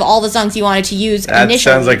idea of all the songs he wanted to use that initially.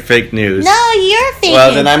 sounds like fake news. no, you're faking.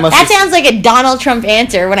 Well, then I must That have- sounds like a Donald Trump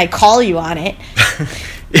answer when I call you on it.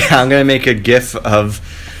 Yeah, I'm gonna make a gif of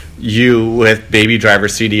you with Baby Driver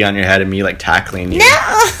CD on your head and me like tackling you.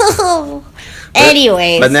 No.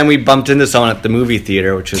 Anyways. But then we bumped into someone at the movie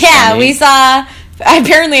theater, which was Yeah, funny. we saw.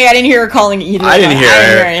 Apparently, I didn't hear her calling either. I didn't hear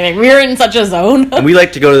her. anything. We were in such a zone. And we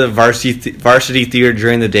like to go to the varsity theater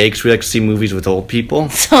during the day because we like to see movies with old people.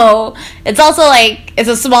 So it's also like it's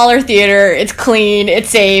a smaller theater. It's clean. It's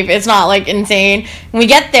safe. It's not like insane. And we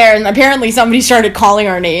get there, and apparently somebody started calling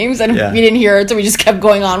our names, and Yeah. we didn't hear it, so we just kept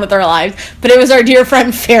going on with our lives. But it was our dear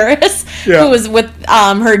friend Ferris, Yeah. who was with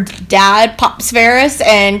her dad, Pops Ferris,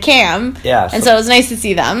 and Cam. Yeah, and so- so it was nice to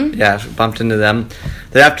see them. Yeah, so we bumped into them.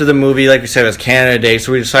 Then after the movie, like we said, it was Canada Day,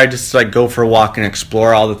 so we decided to like go for a walk and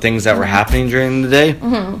explore all the things that were happening during the day.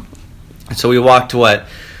 Mm-hmm. So we walked to what?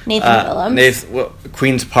 Nathan Willems.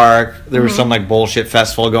 Queen's Park. There was some like bullshit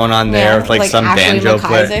festival going on there Yeah, with like, like some Ashley banjo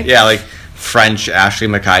play. McIsaac. Yeah, like French Ashley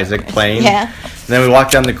McIsaac playing. Yeah. And then we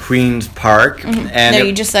walked down the Queen's Park, and No,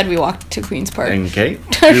 you just said we walked to Queen's Park. okay,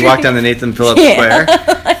 we walked down the Nathan Phillips Yeah.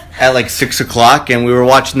 Square at like 6 o'clock, and we were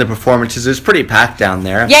watching the performances. It was pretty packed down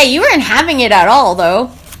there. Yeah, you weren't having it at all,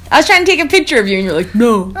 though. I was trying to take a picture of you, and you're like,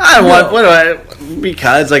 no. I don't want. What do I?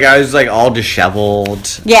 Because like I was like all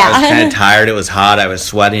disheveled. Yeah. I was kind of tired. It was hot. I was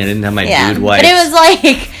sweating. I didn't have my Yeah, dude wipes. but it was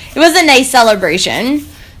like it was a nice celebration.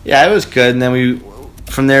 Yeah, it was good. And then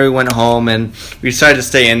from there we went home and we decided to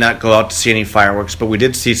stay in, not go out to see any fireworks. But we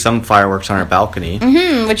did see some fireworks on our balcony,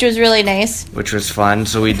 Which was really nice. which was fun.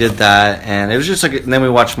 So we did that, and it was just like. And then we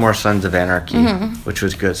watched more Sons of Anarchy, which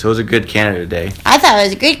was good. So it was a good Canada Day. I thought it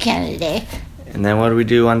was a good candidate. And then what did we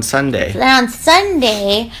do on Sunday? Then on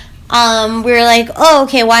Sunday, We were like, oh,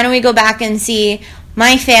 okay, why don't we go back and see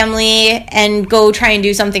my family and go try and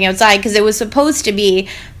do something outside, because it was supposed to be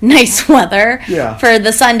nice weather for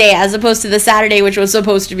the Sunday as opposed to the Saturday, which was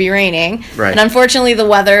supposed to be raining. Right. And unfortunately, the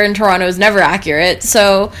weather in Toronto is never accurate.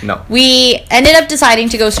 So No. we ended up deciding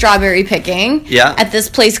to go strawberry picking Yeah. at this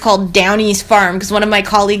place called Downey's Farm, because one of my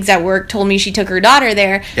colleagues at work told me she took her daughter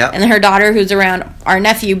there. Yeah. And her daughter, who's around our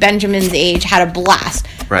nephew Benjamin's age, had a blast.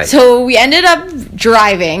 Right. So we ended up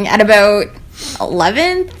driving at about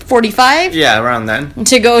 11:45 Yeah, around then.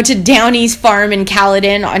 to go to Downey's Farm in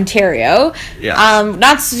Caledon, Ontario. Yeah.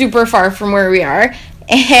 Not super far from where we are.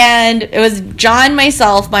 And it was John,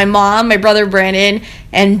 myself, my mom, my brother Brandon,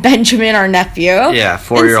 and Benjamin, our nephew. Yeah,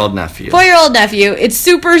 4-year-old nephew. 4-year-old nephew. It's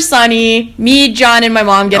super sunny. Me, John, and my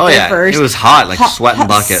mom get there first. It was hot, like sweating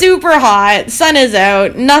bucket. Super hot. Sun is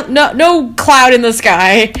out. No cloud in the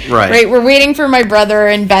sky. Right. We're waiting for my brother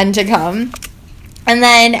and Ben to come. And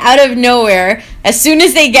then out of nowhere, as soon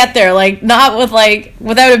as they get there, like not with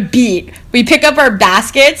without a beat, we pick up our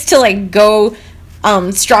baskets to like go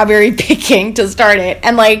strawberry picking to start it,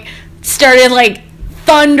 and like started like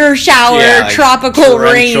thunder shower, like tropical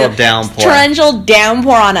rain, torrential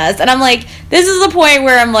downpour on us. And I'm like, this is the point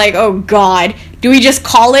where I'm like, oh God, do we just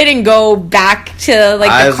call it and go back to like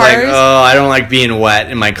the cars? Like, oh, I don't like being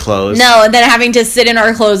wet in my clothes. No, and then having to sit in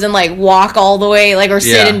our clothes and like walk all the way, like, or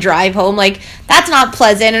sit and drive home, like that's not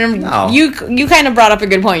pleasant. And you kind of brought up a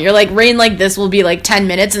good point. You're like, rain like this will be like 10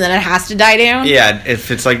 minutes and then it has to die down. Yeah, if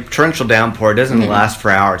it's like torrential downpour, it doesn't last for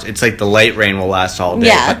hours. It's like the light rain will last all day,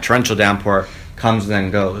 but torrential downpour comes and then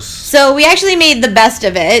goes. So we actually made the best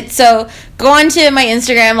of it. So go on to my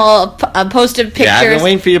Instagram. I'll post a picture. Yeah, I've been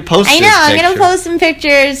waiting for you to post. I'm going to post some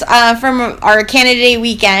pictures from our Canada Day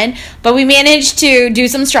weekend. But we managed to do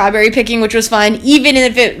some strawberry picking, which was fun, even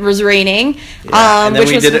if it was raining. Yeah, and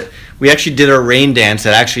then we actually did a rain dance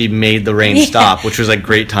that actually made the rain stop, which was like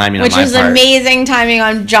great timing on my part. Which was amazing timing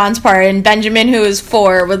on John's part. And Benjamin, who was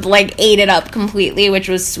 4, would like ate it up completely, which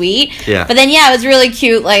was sweet. Yeah. But then, it was really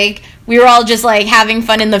cute. Like, we were all just like having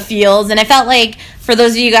fun in the fields. And I felt like, for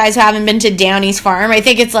those of you guys who haven't been to Downey's Farm, I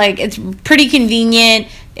think it's pretty convenient.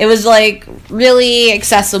 It was like really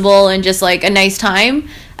accessible and just like a nice time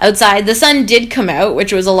outside. The sun did come out,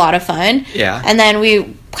 which was a lot of fun. Yeah. And then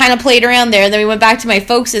we kind of played around there. Then we went back to my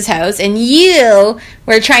folks' house, and you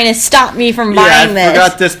were trying to stop me from buying this. I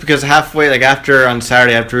forgot this because halfway, like on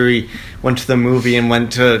Saturday, after we went to the movie and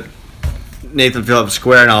went to Nathan Phillips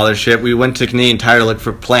Square and all this shit, we went to Canadian Tire to look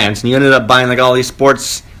for plants, and you ended up buying like all these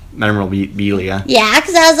sports memorabilia. Yeah,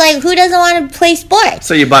 because I was like, who doesn't want to play sports?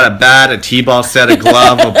 So you bought a bat, a t-ball set, a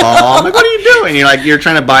glove, a ball. I'm like, what are you doing? You're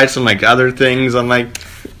trying to buy some like other things. I'm like,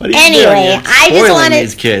 what are you doing? Anyway, I just wanted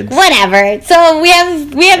these kids. Whatever. So we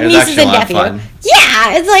have nieces and nephews.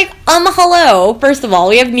 Yeah, it's like, hello. First of all,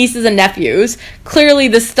 we have nieces and nephews. Clearly,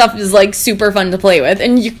 this stuff is like super fun to play with,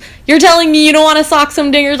 and you're telling me you don't want to sock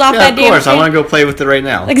some dingers off that damn thing? Of course, I want to go play with it right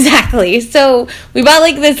now. Exactly. So we bought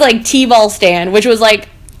like this like t-ball stand, which was like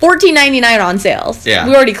 $14.99 on sales. Yeah.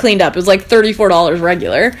 We already cleaned up. It was like $34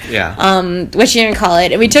 regular. Yeah. Which you didn't call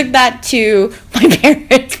it. And we took that to my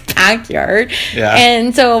parents' backyard. Yeah.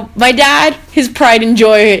 And so my dad, his pride and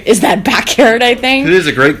joy is that backyard, I think. It is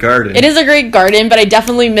a great garden. It is a great garden, but I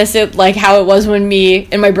definitely miss it like how it was when me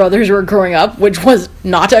and my brothers were growing up, which was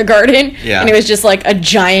not a garden. Yeah. And it was just like a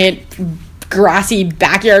giant grassy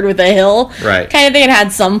backyard with a hill right kind of thing. It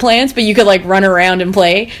had some plants, but you could like run around and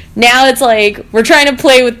play. Now it's like we're trying to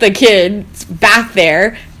play with the kids back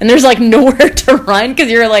there, and there's like nowhere to run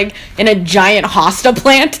because you're like in a giant hosta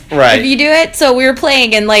plant if you do it. So we were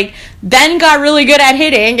playing, and like Ben got really good at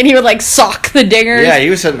hitting, and he would like sock the dingers. Yeah, he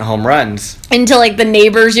was hitting home runs into like the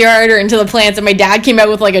neighbor's yard or into the plants, and my dad came out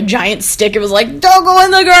with like a giant stick. It was like, don't go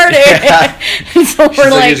in the garden. Yeah. And so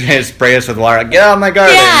we're like, he's gonna spray us with water. Get out of my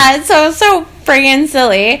garden. Yeah, so friggin'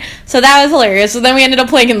 silly. So that was hilarious. So then we ended up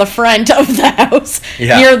playing in the front of the house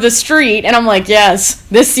near the street, and I'm like, yes,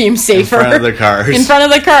 this seems safer. In front of the cars. In front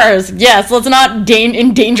of the cars. Yes, let's not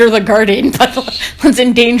endanger the garden, but let's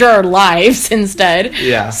endanger our lives instead.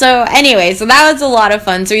 Yeah. So anyway, so that was a lot of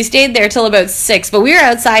fun. So we stayed there till about 6, but we were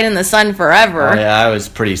outside in the sun forever. Oh, yeah, I was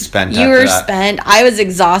pretty spent. You were spent. I was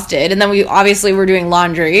exhausted, and then we obviously were doing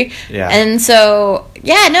laundry. Yeah. And so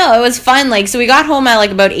it was fun. Like, so we got home at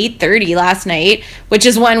like about 8:30 last night, which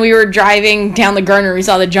is when we were driving down the Gardner. We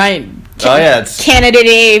saw the giant Canada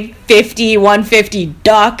Day 150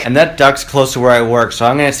 duck. And that duck's close to where I work, so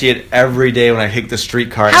I'm going to see it every day when I take the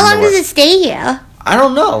streetcar. How long does it stay here? I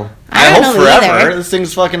don't know. I hope forever. Either. This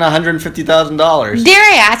thing's fucking $150,000. Dare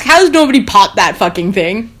I ask, how's nobody popped that fucking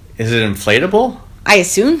thing? Is it inflatable? I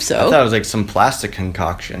assume so. I thought it was like some plastic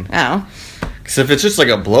concoction. Oh. Because if it's just like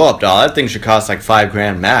a blow-up doll, that thing should cost like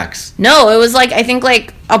 $5,000 max. No, it was like, I think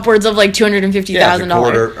like upwards of like $250,000. Yeah,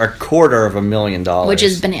 a quarter of $1,000,000. Which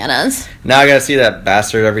is bananas. Now I gotta see that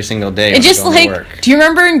bastard every single day. It just like, do you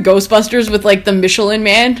remember in Ghostbusters with like the Michelin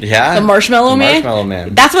Man? Yeah. The Marshmallow Man? Marshmallow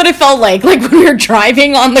Man. That's what it felt like. Like when we were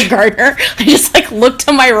driving on the Gardner, I just like looked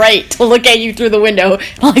to my right to look at you through the window.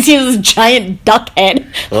 And all I see is this giant duck head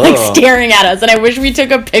like staring at us. And I wish we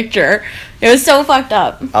took a picture. It was so fucked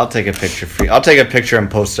up. I'll take a picture for you. I'll take a picture and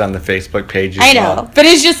post it on the Facebook page. I know. But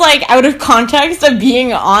it's just like out of context of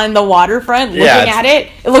being on the waterfront looking at it.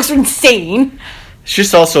 It looks insane. It's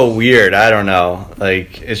just also weird. I don't know.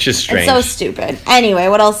 Like, it's just strange. It's so stupid. Anyway,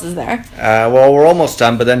 what else is there? Well, we're almost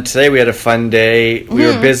done, but then today we had a fun day. We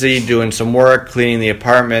were busy doing some work, cleaning the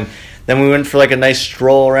apartment. Then we went for like a nice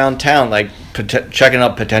stroll around town, like checking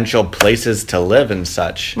out potential places to live and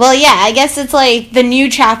such. Well, yeah, I guess it's like the new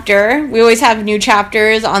chapter. We always have new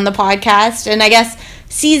chapters on the podcast. And I guess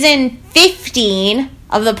season 15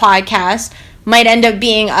 of the podcast might end up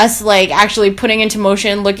being us like actually putting into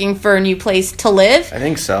motion looking for a new place to live. I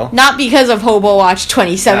think so. Not because of Hobo Watch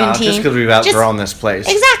 2017. Just because we've outgrown this place.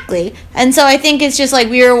 Exactly. And so I think it's just like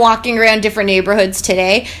we were walking around different neighborhoods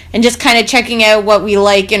today and just kind of checking out what we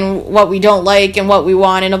like and what we don't like and what we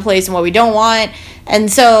want in a place and what we don't want.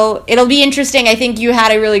 And so it'll be interesting. I think you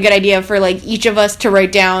had a really good idea for like each of us to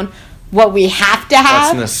write down what we have to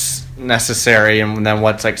have. What's necessary and then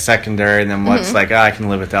what's like secondary and then what's like, I can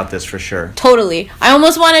live without this for sure. Totally. I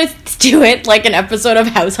almost want to do it like an episode of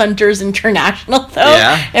House Hunters International though.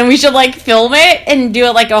 Yeah. And we should like film it and do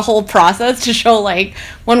it like a whole process to show like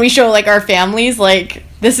when we show like our families like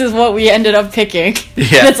this is what we ended up picking.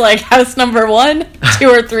 Yeah. It's like house number 1, 2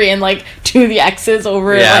 or 3 and like 2 of the X's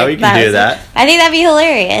over Yeah, like we can do that. I think that'd be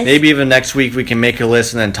hilarious. Maybe even next week we can make a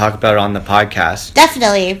list and then talk about it on the podcast.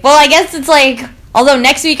 Definitely. Well, I guess it's like although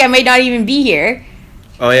next week I might not even be here.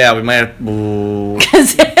 Oh yeah, we might have,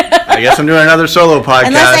 I guess I'm doing another solo podcast.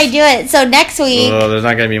 Unless I do it. So next week. Oh, there's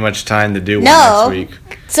not going to be much time to do one No. next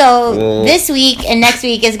week. So this week and next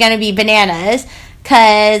week is going to be bananas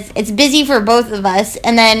because it's busy for both of us.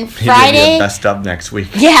 And then Friday. Best up next week.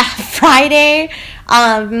 Yeah, Friday.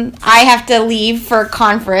 I have to leave for a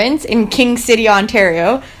conference in King City,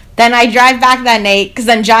 Ontario. Then I drive back that night because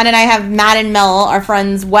then John and I have Matt and Mel, our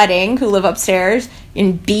friend's wedding, who live upstairs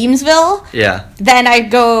in Beamsville. Yeah. Then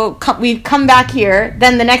we come back here.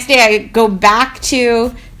 Then the next day I go back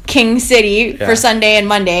to King City for Sunday and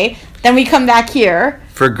Monday. Then we come back here.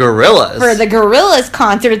 For Gorillaz. For the Gorillaz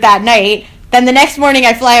concert that night. Then the next morning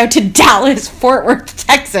I fly out to Dallas, Fort Worth,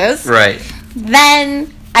 Texas. Right.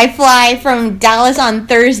 Then I fly from Dallas on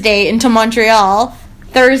Thursday into Montreal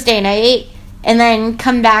Thursday night. And then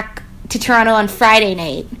come back to Toronto on Friday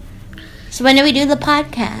night. So when do we do the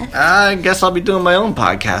podcast? I guess I'll be doing my own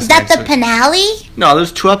podcast. Is that next the week. finale? No,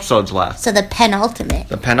 there's 2 episodes left. So the penultimate.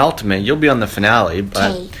 The penultimate. You'll be on the finale,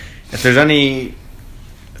 but Okay. if there's any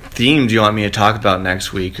themes you want me to talk about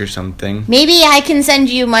next week or something. Maybe I can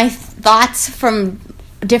send you my thoughts from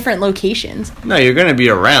different locations. No, you're going to be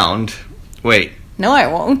around. Wait. No, I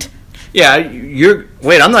won't. Yeah,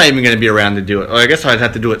 wait, I'm not even going to be around to do it. Well, I guess I'd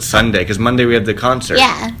have to do it Sunday, because Monday we have the concert.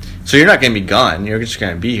 Yeah. So you're not going to be gone. You're just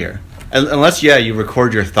going to be here. Unless, you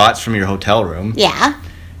record your thoughts from your hotel room. Yeah.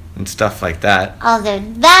 And stuff like that. All the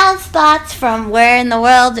Val's thoughts from where in the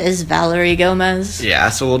world is Valerie Gomez? Yeah,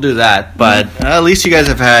 so we'll do that. But at least you guys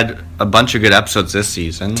have had a bunch of good episodes this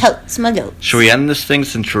season. Totes my goats. Should we end this thing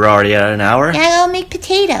since we're already at an hour? Yeah, go make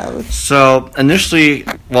potatoes. So, initially,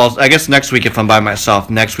 well, I guess next week if I'm by myself,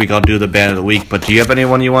 next week I'll do the band of the week. But do you have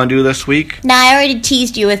anyone you want to do this week? Nah, I already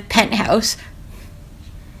teased you with Penthouse.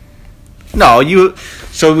 No,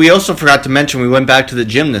 so we also forgot to mention we went back to the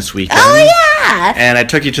gym this weekend. Oh, yeah! And I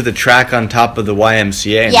took you to the track on top of the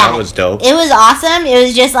YMCA, and that was dope. It was awesome. It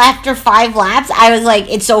was just after 5 laps, I was like,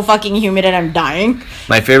 it's so fucking humid and I'm dying.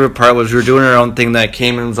 My favorite part was we were doing our own thing that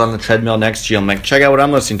Cayman was on the treadmill next to you. I'm like, check out what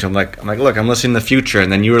I'm listening to. I'm like, look, I'm listening to Future. And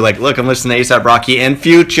then you were like, look, I'm listening to A$AP Rocky and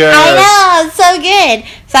Future. I know, it's so good.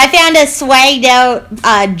 So I found a swagged out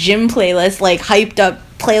gym playlist, like hyped up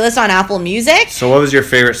playlist on Apple Music. So what was your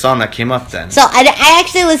favorite song that came up then? So I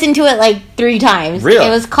actually listened to it like 3 times. Really?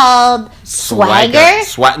 It was called Swagger.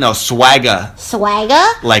 Swagga.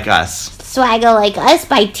 Swagga. Like Us. Swagga Like Us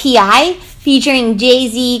by T.I. featuring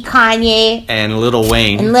Jay-Z, Kanye, And Lil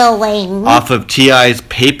Wayne. Off of T.I.'s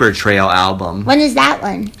Paper Trail album. When is that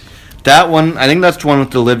one? That one, I think that's the one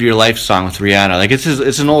with the Live Your Life song with Rihanna. Like,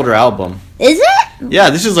 it's an older album. Is it? Yeah,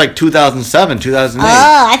 this is like 2007, 2008. Oh,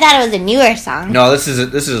 I thought it was a newer song. No, this is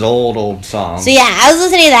old song. So yeah, I was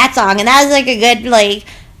listening to that song, and that was like a good, like,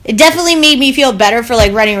 it definitely made me feel better for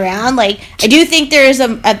like running around. Like, I do think there's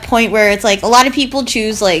a point where it's like a lot of people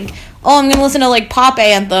choose like, oh, I'm gonna listen to like pop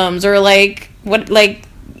anthems or like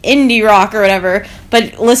indie rock or whatever.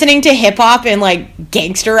 But listening to hip hop and like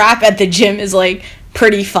gangster rap at the gym is like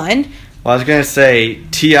pretty fun. Well, I was gonna say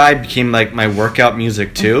T.I. became like my workout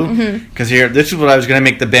music too, because this is what I was gonna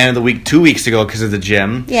make the band of the week 2 weeks ago because of the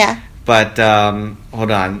gym. Yeah. But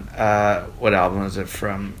hold on, what album is it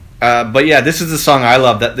from? But yeah, this is the song I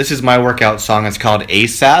love. This is my workout song. It's called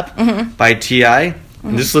A$AP by T.I.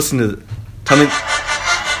 And just listen to, tell me,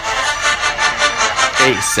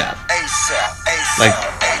 A$AP. ASAP, Like,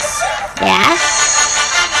 ASAP. Yeah.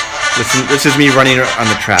 Listen, this is me running on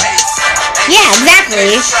the track. Yeah,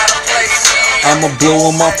 exactly. I'ma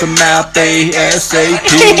blow him off the map ASAP.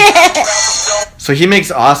 So he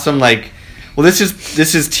makes awesome, like, well, this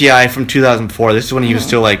is T.I. from 2004. This is when he was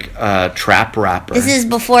still like a trap rapper. This is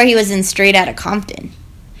before he was in Straight Outta Compton.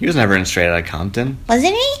 He was never in Straight Outta Compton.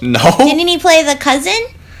 Wasn't he? No. Didn't he play the cousin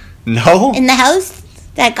No. in the house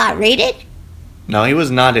that got raided? No, he was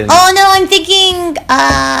not in. Oh no, I'm thinking.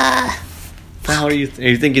 How are you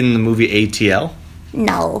thinking the movie ATL?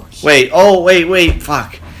 No, Wait.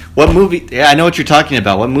 Fuck. What movie? Yeah, I know what you're talking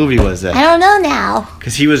about. What movie was it? I don't know now.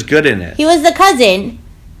 Because he was good in it. He was the cousin.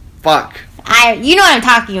 Fuck. You know what I'm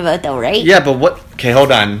talking about, though, right? Yeah, but what? Okay,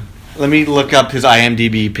 hold on. Let me look up his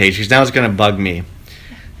IMDb page because now it's gonna bug me.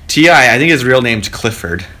 T.I. I think his real name's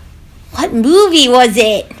Clifford. What movie was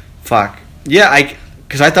it? Fuck. Yeah,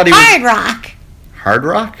 because I thought he was Hard Rock. Hard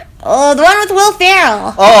Rock. Oh, the one with Will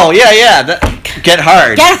Ferrell. Oh yeah. Get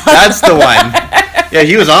Hard. Get Hard. That's the one. Yeah,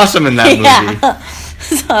 he was awesome in that movie.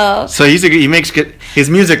 So he makes good. His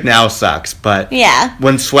music now sucks, but Yeah.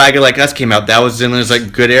 when Swagger Like Us came out, that was in his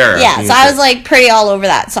like good era. Yeah, so I was like pretty all over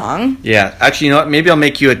that song. Yeah, actually, you know what? Maybe I'll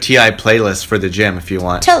make you a T.I. playlist for the gym if you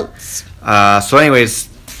want. Totes. So, anyways,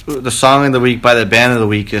 the song of the week by the band of the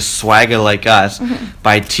week is Swagger Like Us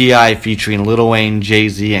by T.I. featuring Lil Wayne,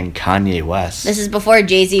 Jay-Z, and Kanye West. This is before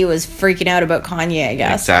Jay-Z was freaking out about Kanye, I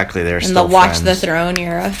guess. Exactly, they're in still the Watch friends. the Throne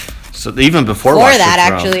era. So even before Before Watch that, the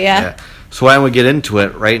Throne. actually, yeah. So why don't we get into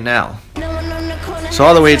it right now? So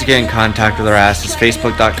all the ways to get in contact with our ass is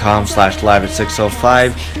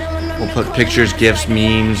facebook.com/live@605. We'll put pictures, gifs,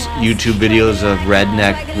 memes, YouTube videos of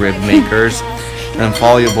redneck rib makers. And then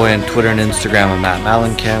follow your boy on Twitter and Instagram at Matt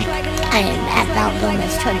Malencamp. I am at Val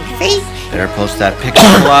Gomez 23. There, post that picture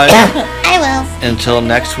live. I will. Until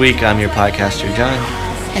next week, I'm your podcaster, John.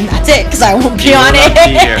 And that's it, because I won't be You on will it. not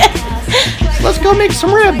be here. Let's go make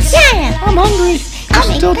some ribs. Yeah. I'm hungry. I'll There's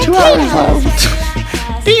make still 2 hours potatoes. left.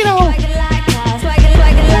 Dino.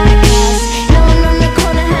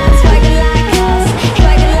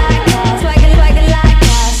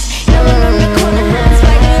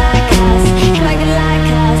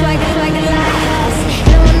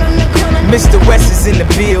 Mr. West is in the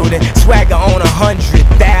building, swagger on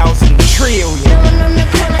 100,000 trillion.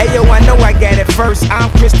 Ayo, I know I got it first. I'm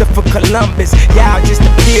Christopher Columbus, y'all just the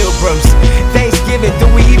pilgrims. Thanksgiving, do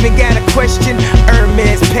we even got a question?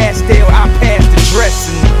 Hermes pastel, I pass the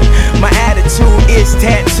dressing. My attitude is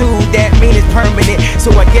tattooed, that mean it's permanent,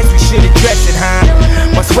 so I guess we should address it, huh?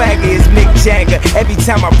 My swagger is Mick Jagger. Every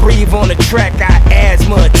time I breathe on the track, I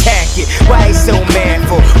asthma attack it. Why he so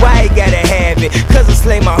manful? Why he gotta have it? Cause I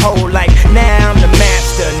slay my whole life, now I'm the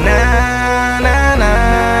master. Nah, nah,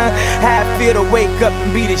 nah. How I feel to wake up and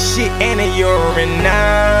be the shit and a urine.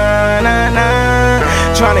 Nah, nah, nah.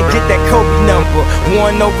 Tryna get that Kobe number,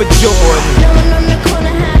 1 over Jordan.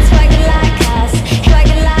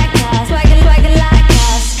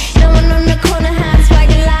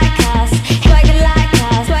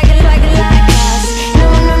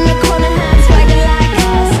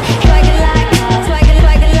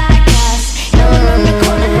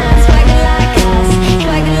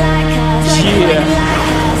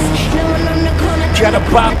 Got a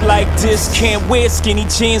bop like this, can't wear skinny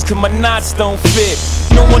jeans cause my knots don't fit.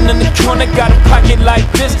 No one in the corner got a pocket like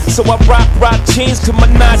this, so I rock jeans cause my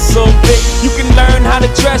knots so big. You can learn how to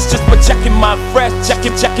dress just by checking my fresh,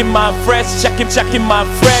 checking my fresh, checking my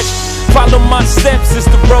fresh. Follow my steps, it's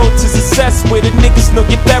the road to success, where the niggas know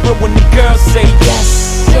get better when the girls say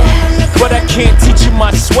yes. But I can't teach you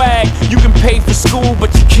my swag. You can pay for school,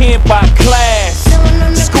 but you can't buy class.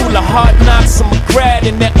 School of hard knocks, I'm a grad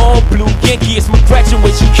in that all blue Yankee. It's my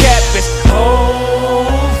graduation cap, it's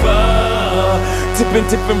over.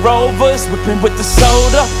 Tipping rovers, whipping with the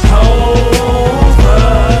soda.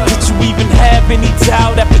 Over. Did you even have any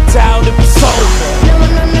doubt after doubt it was over? No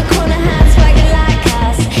one on the corner had swagger like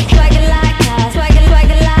us, swagger like us, swagger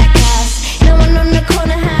like us. No one on the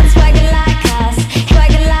corner had swagger like us,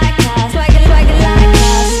 swagger like us, swagger like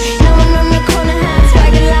us. No one on the corner had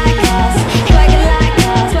swagger like us, swagger like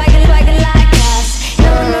us, swagger like us.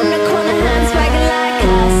 No one on the corner had swagger like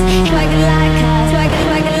us, swagger like us, swagger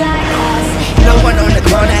like us. No one on the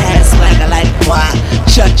corner has swagger like moi.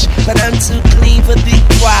 Church, but I'm too clean for the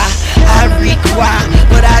choir. I require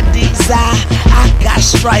what I desire. I got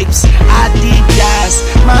stripes, I Adidas.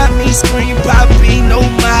 Mommy scream, Poppy, no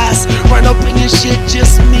mask. Run up in your shit,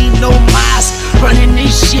 just me, no mask. Running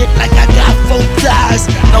this shit like I got 4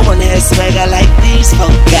 thighs. No one has swagger like these,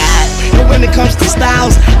 oh God. But when it comes to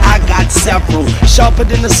styles, I got several. Sharper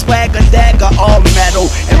than a swagger dagger, all metal.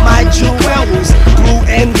 And my jewels, blue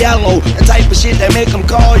and yellow. The type of shit that make them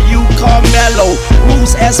call you Carmelo.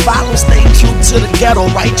 Rules as follows, stay true to the ghetto.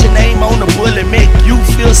 Write your name on the bullet, make you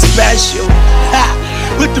feel special. Ha!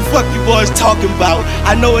 What the fuck you boys talking about?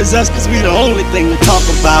 I know it's us cause we the only thing to talk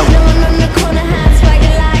about.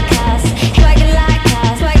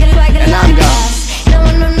 And I'm gone.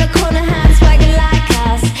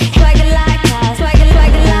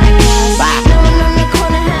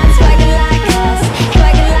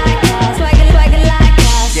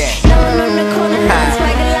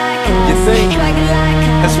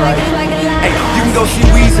 That's right. Hey, you can go see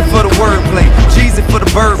Weezy for the wordplay, Jeezy for the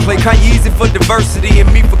birdplay, Kanyeezy for diversity, and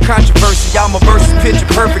me for controversy. Y'all my verses picture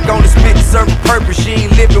perfect, on the spit to serve a purpose. You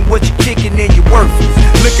ain't living what you kicking and you worthless.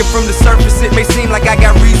 Looking from the surface, it may seem like I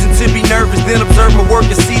got reason to be nervous. Then observe my work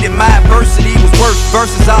and see that my adversity was worse.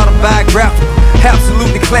 Verses autobiographical,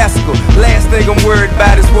 absolutely classical. Last thing I'm worried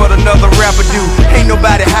about is what another rapper do. Ain't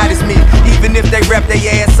nobody hot as me, even if they rap their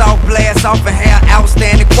ass off, blast off and have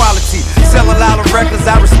outstanding quality. Sell a lot of records,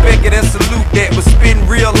 I respect it and salute that. But spitting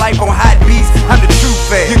real life on hot beats, I'm the true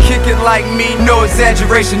fan. You kick it like me, no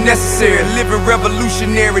exaggeration necessary. Living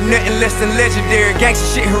revolutionary, nothing less than legendary.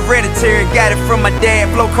 Gangsta shit hereditary, got it from my dad.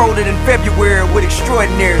 Flow colder than February with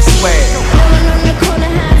extraordinary swag.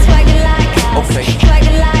 Okay.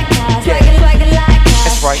 Yeah.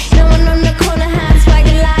 That's right.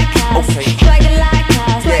 Okay.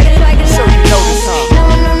 Yeah. So you know this, huh?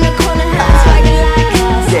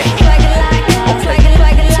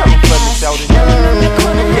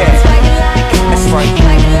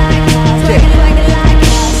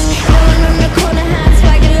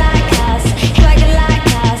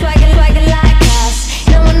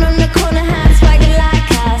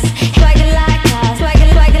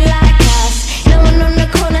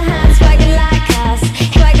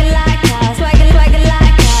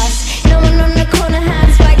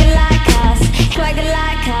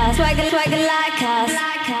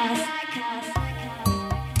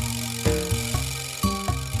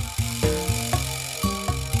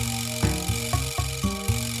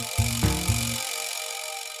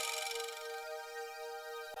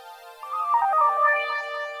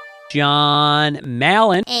 John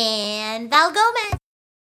Mallon, and Val Gomez.